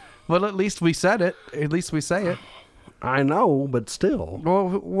 but at least we said it. At least we say it. I know, but still. Well,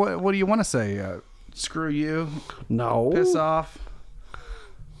 what do you want to say? Screw you. No. Piss off.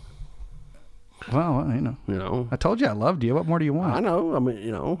 Well, You know. I told you I loved you. What more do you want? I know.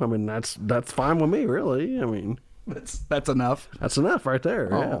 I mean, that's fine with me, really. I mean, That's enough. that's enough right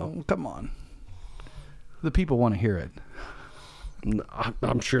there. Oh, come on. The people want to hear it. Yeah.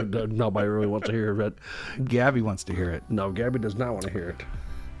 I'm sure that nobody really wants to hear it. Gabby wants to hear it. No, Gabby does not want to hear it.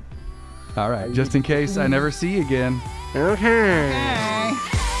 All right. Just in case I never see you again. Okay.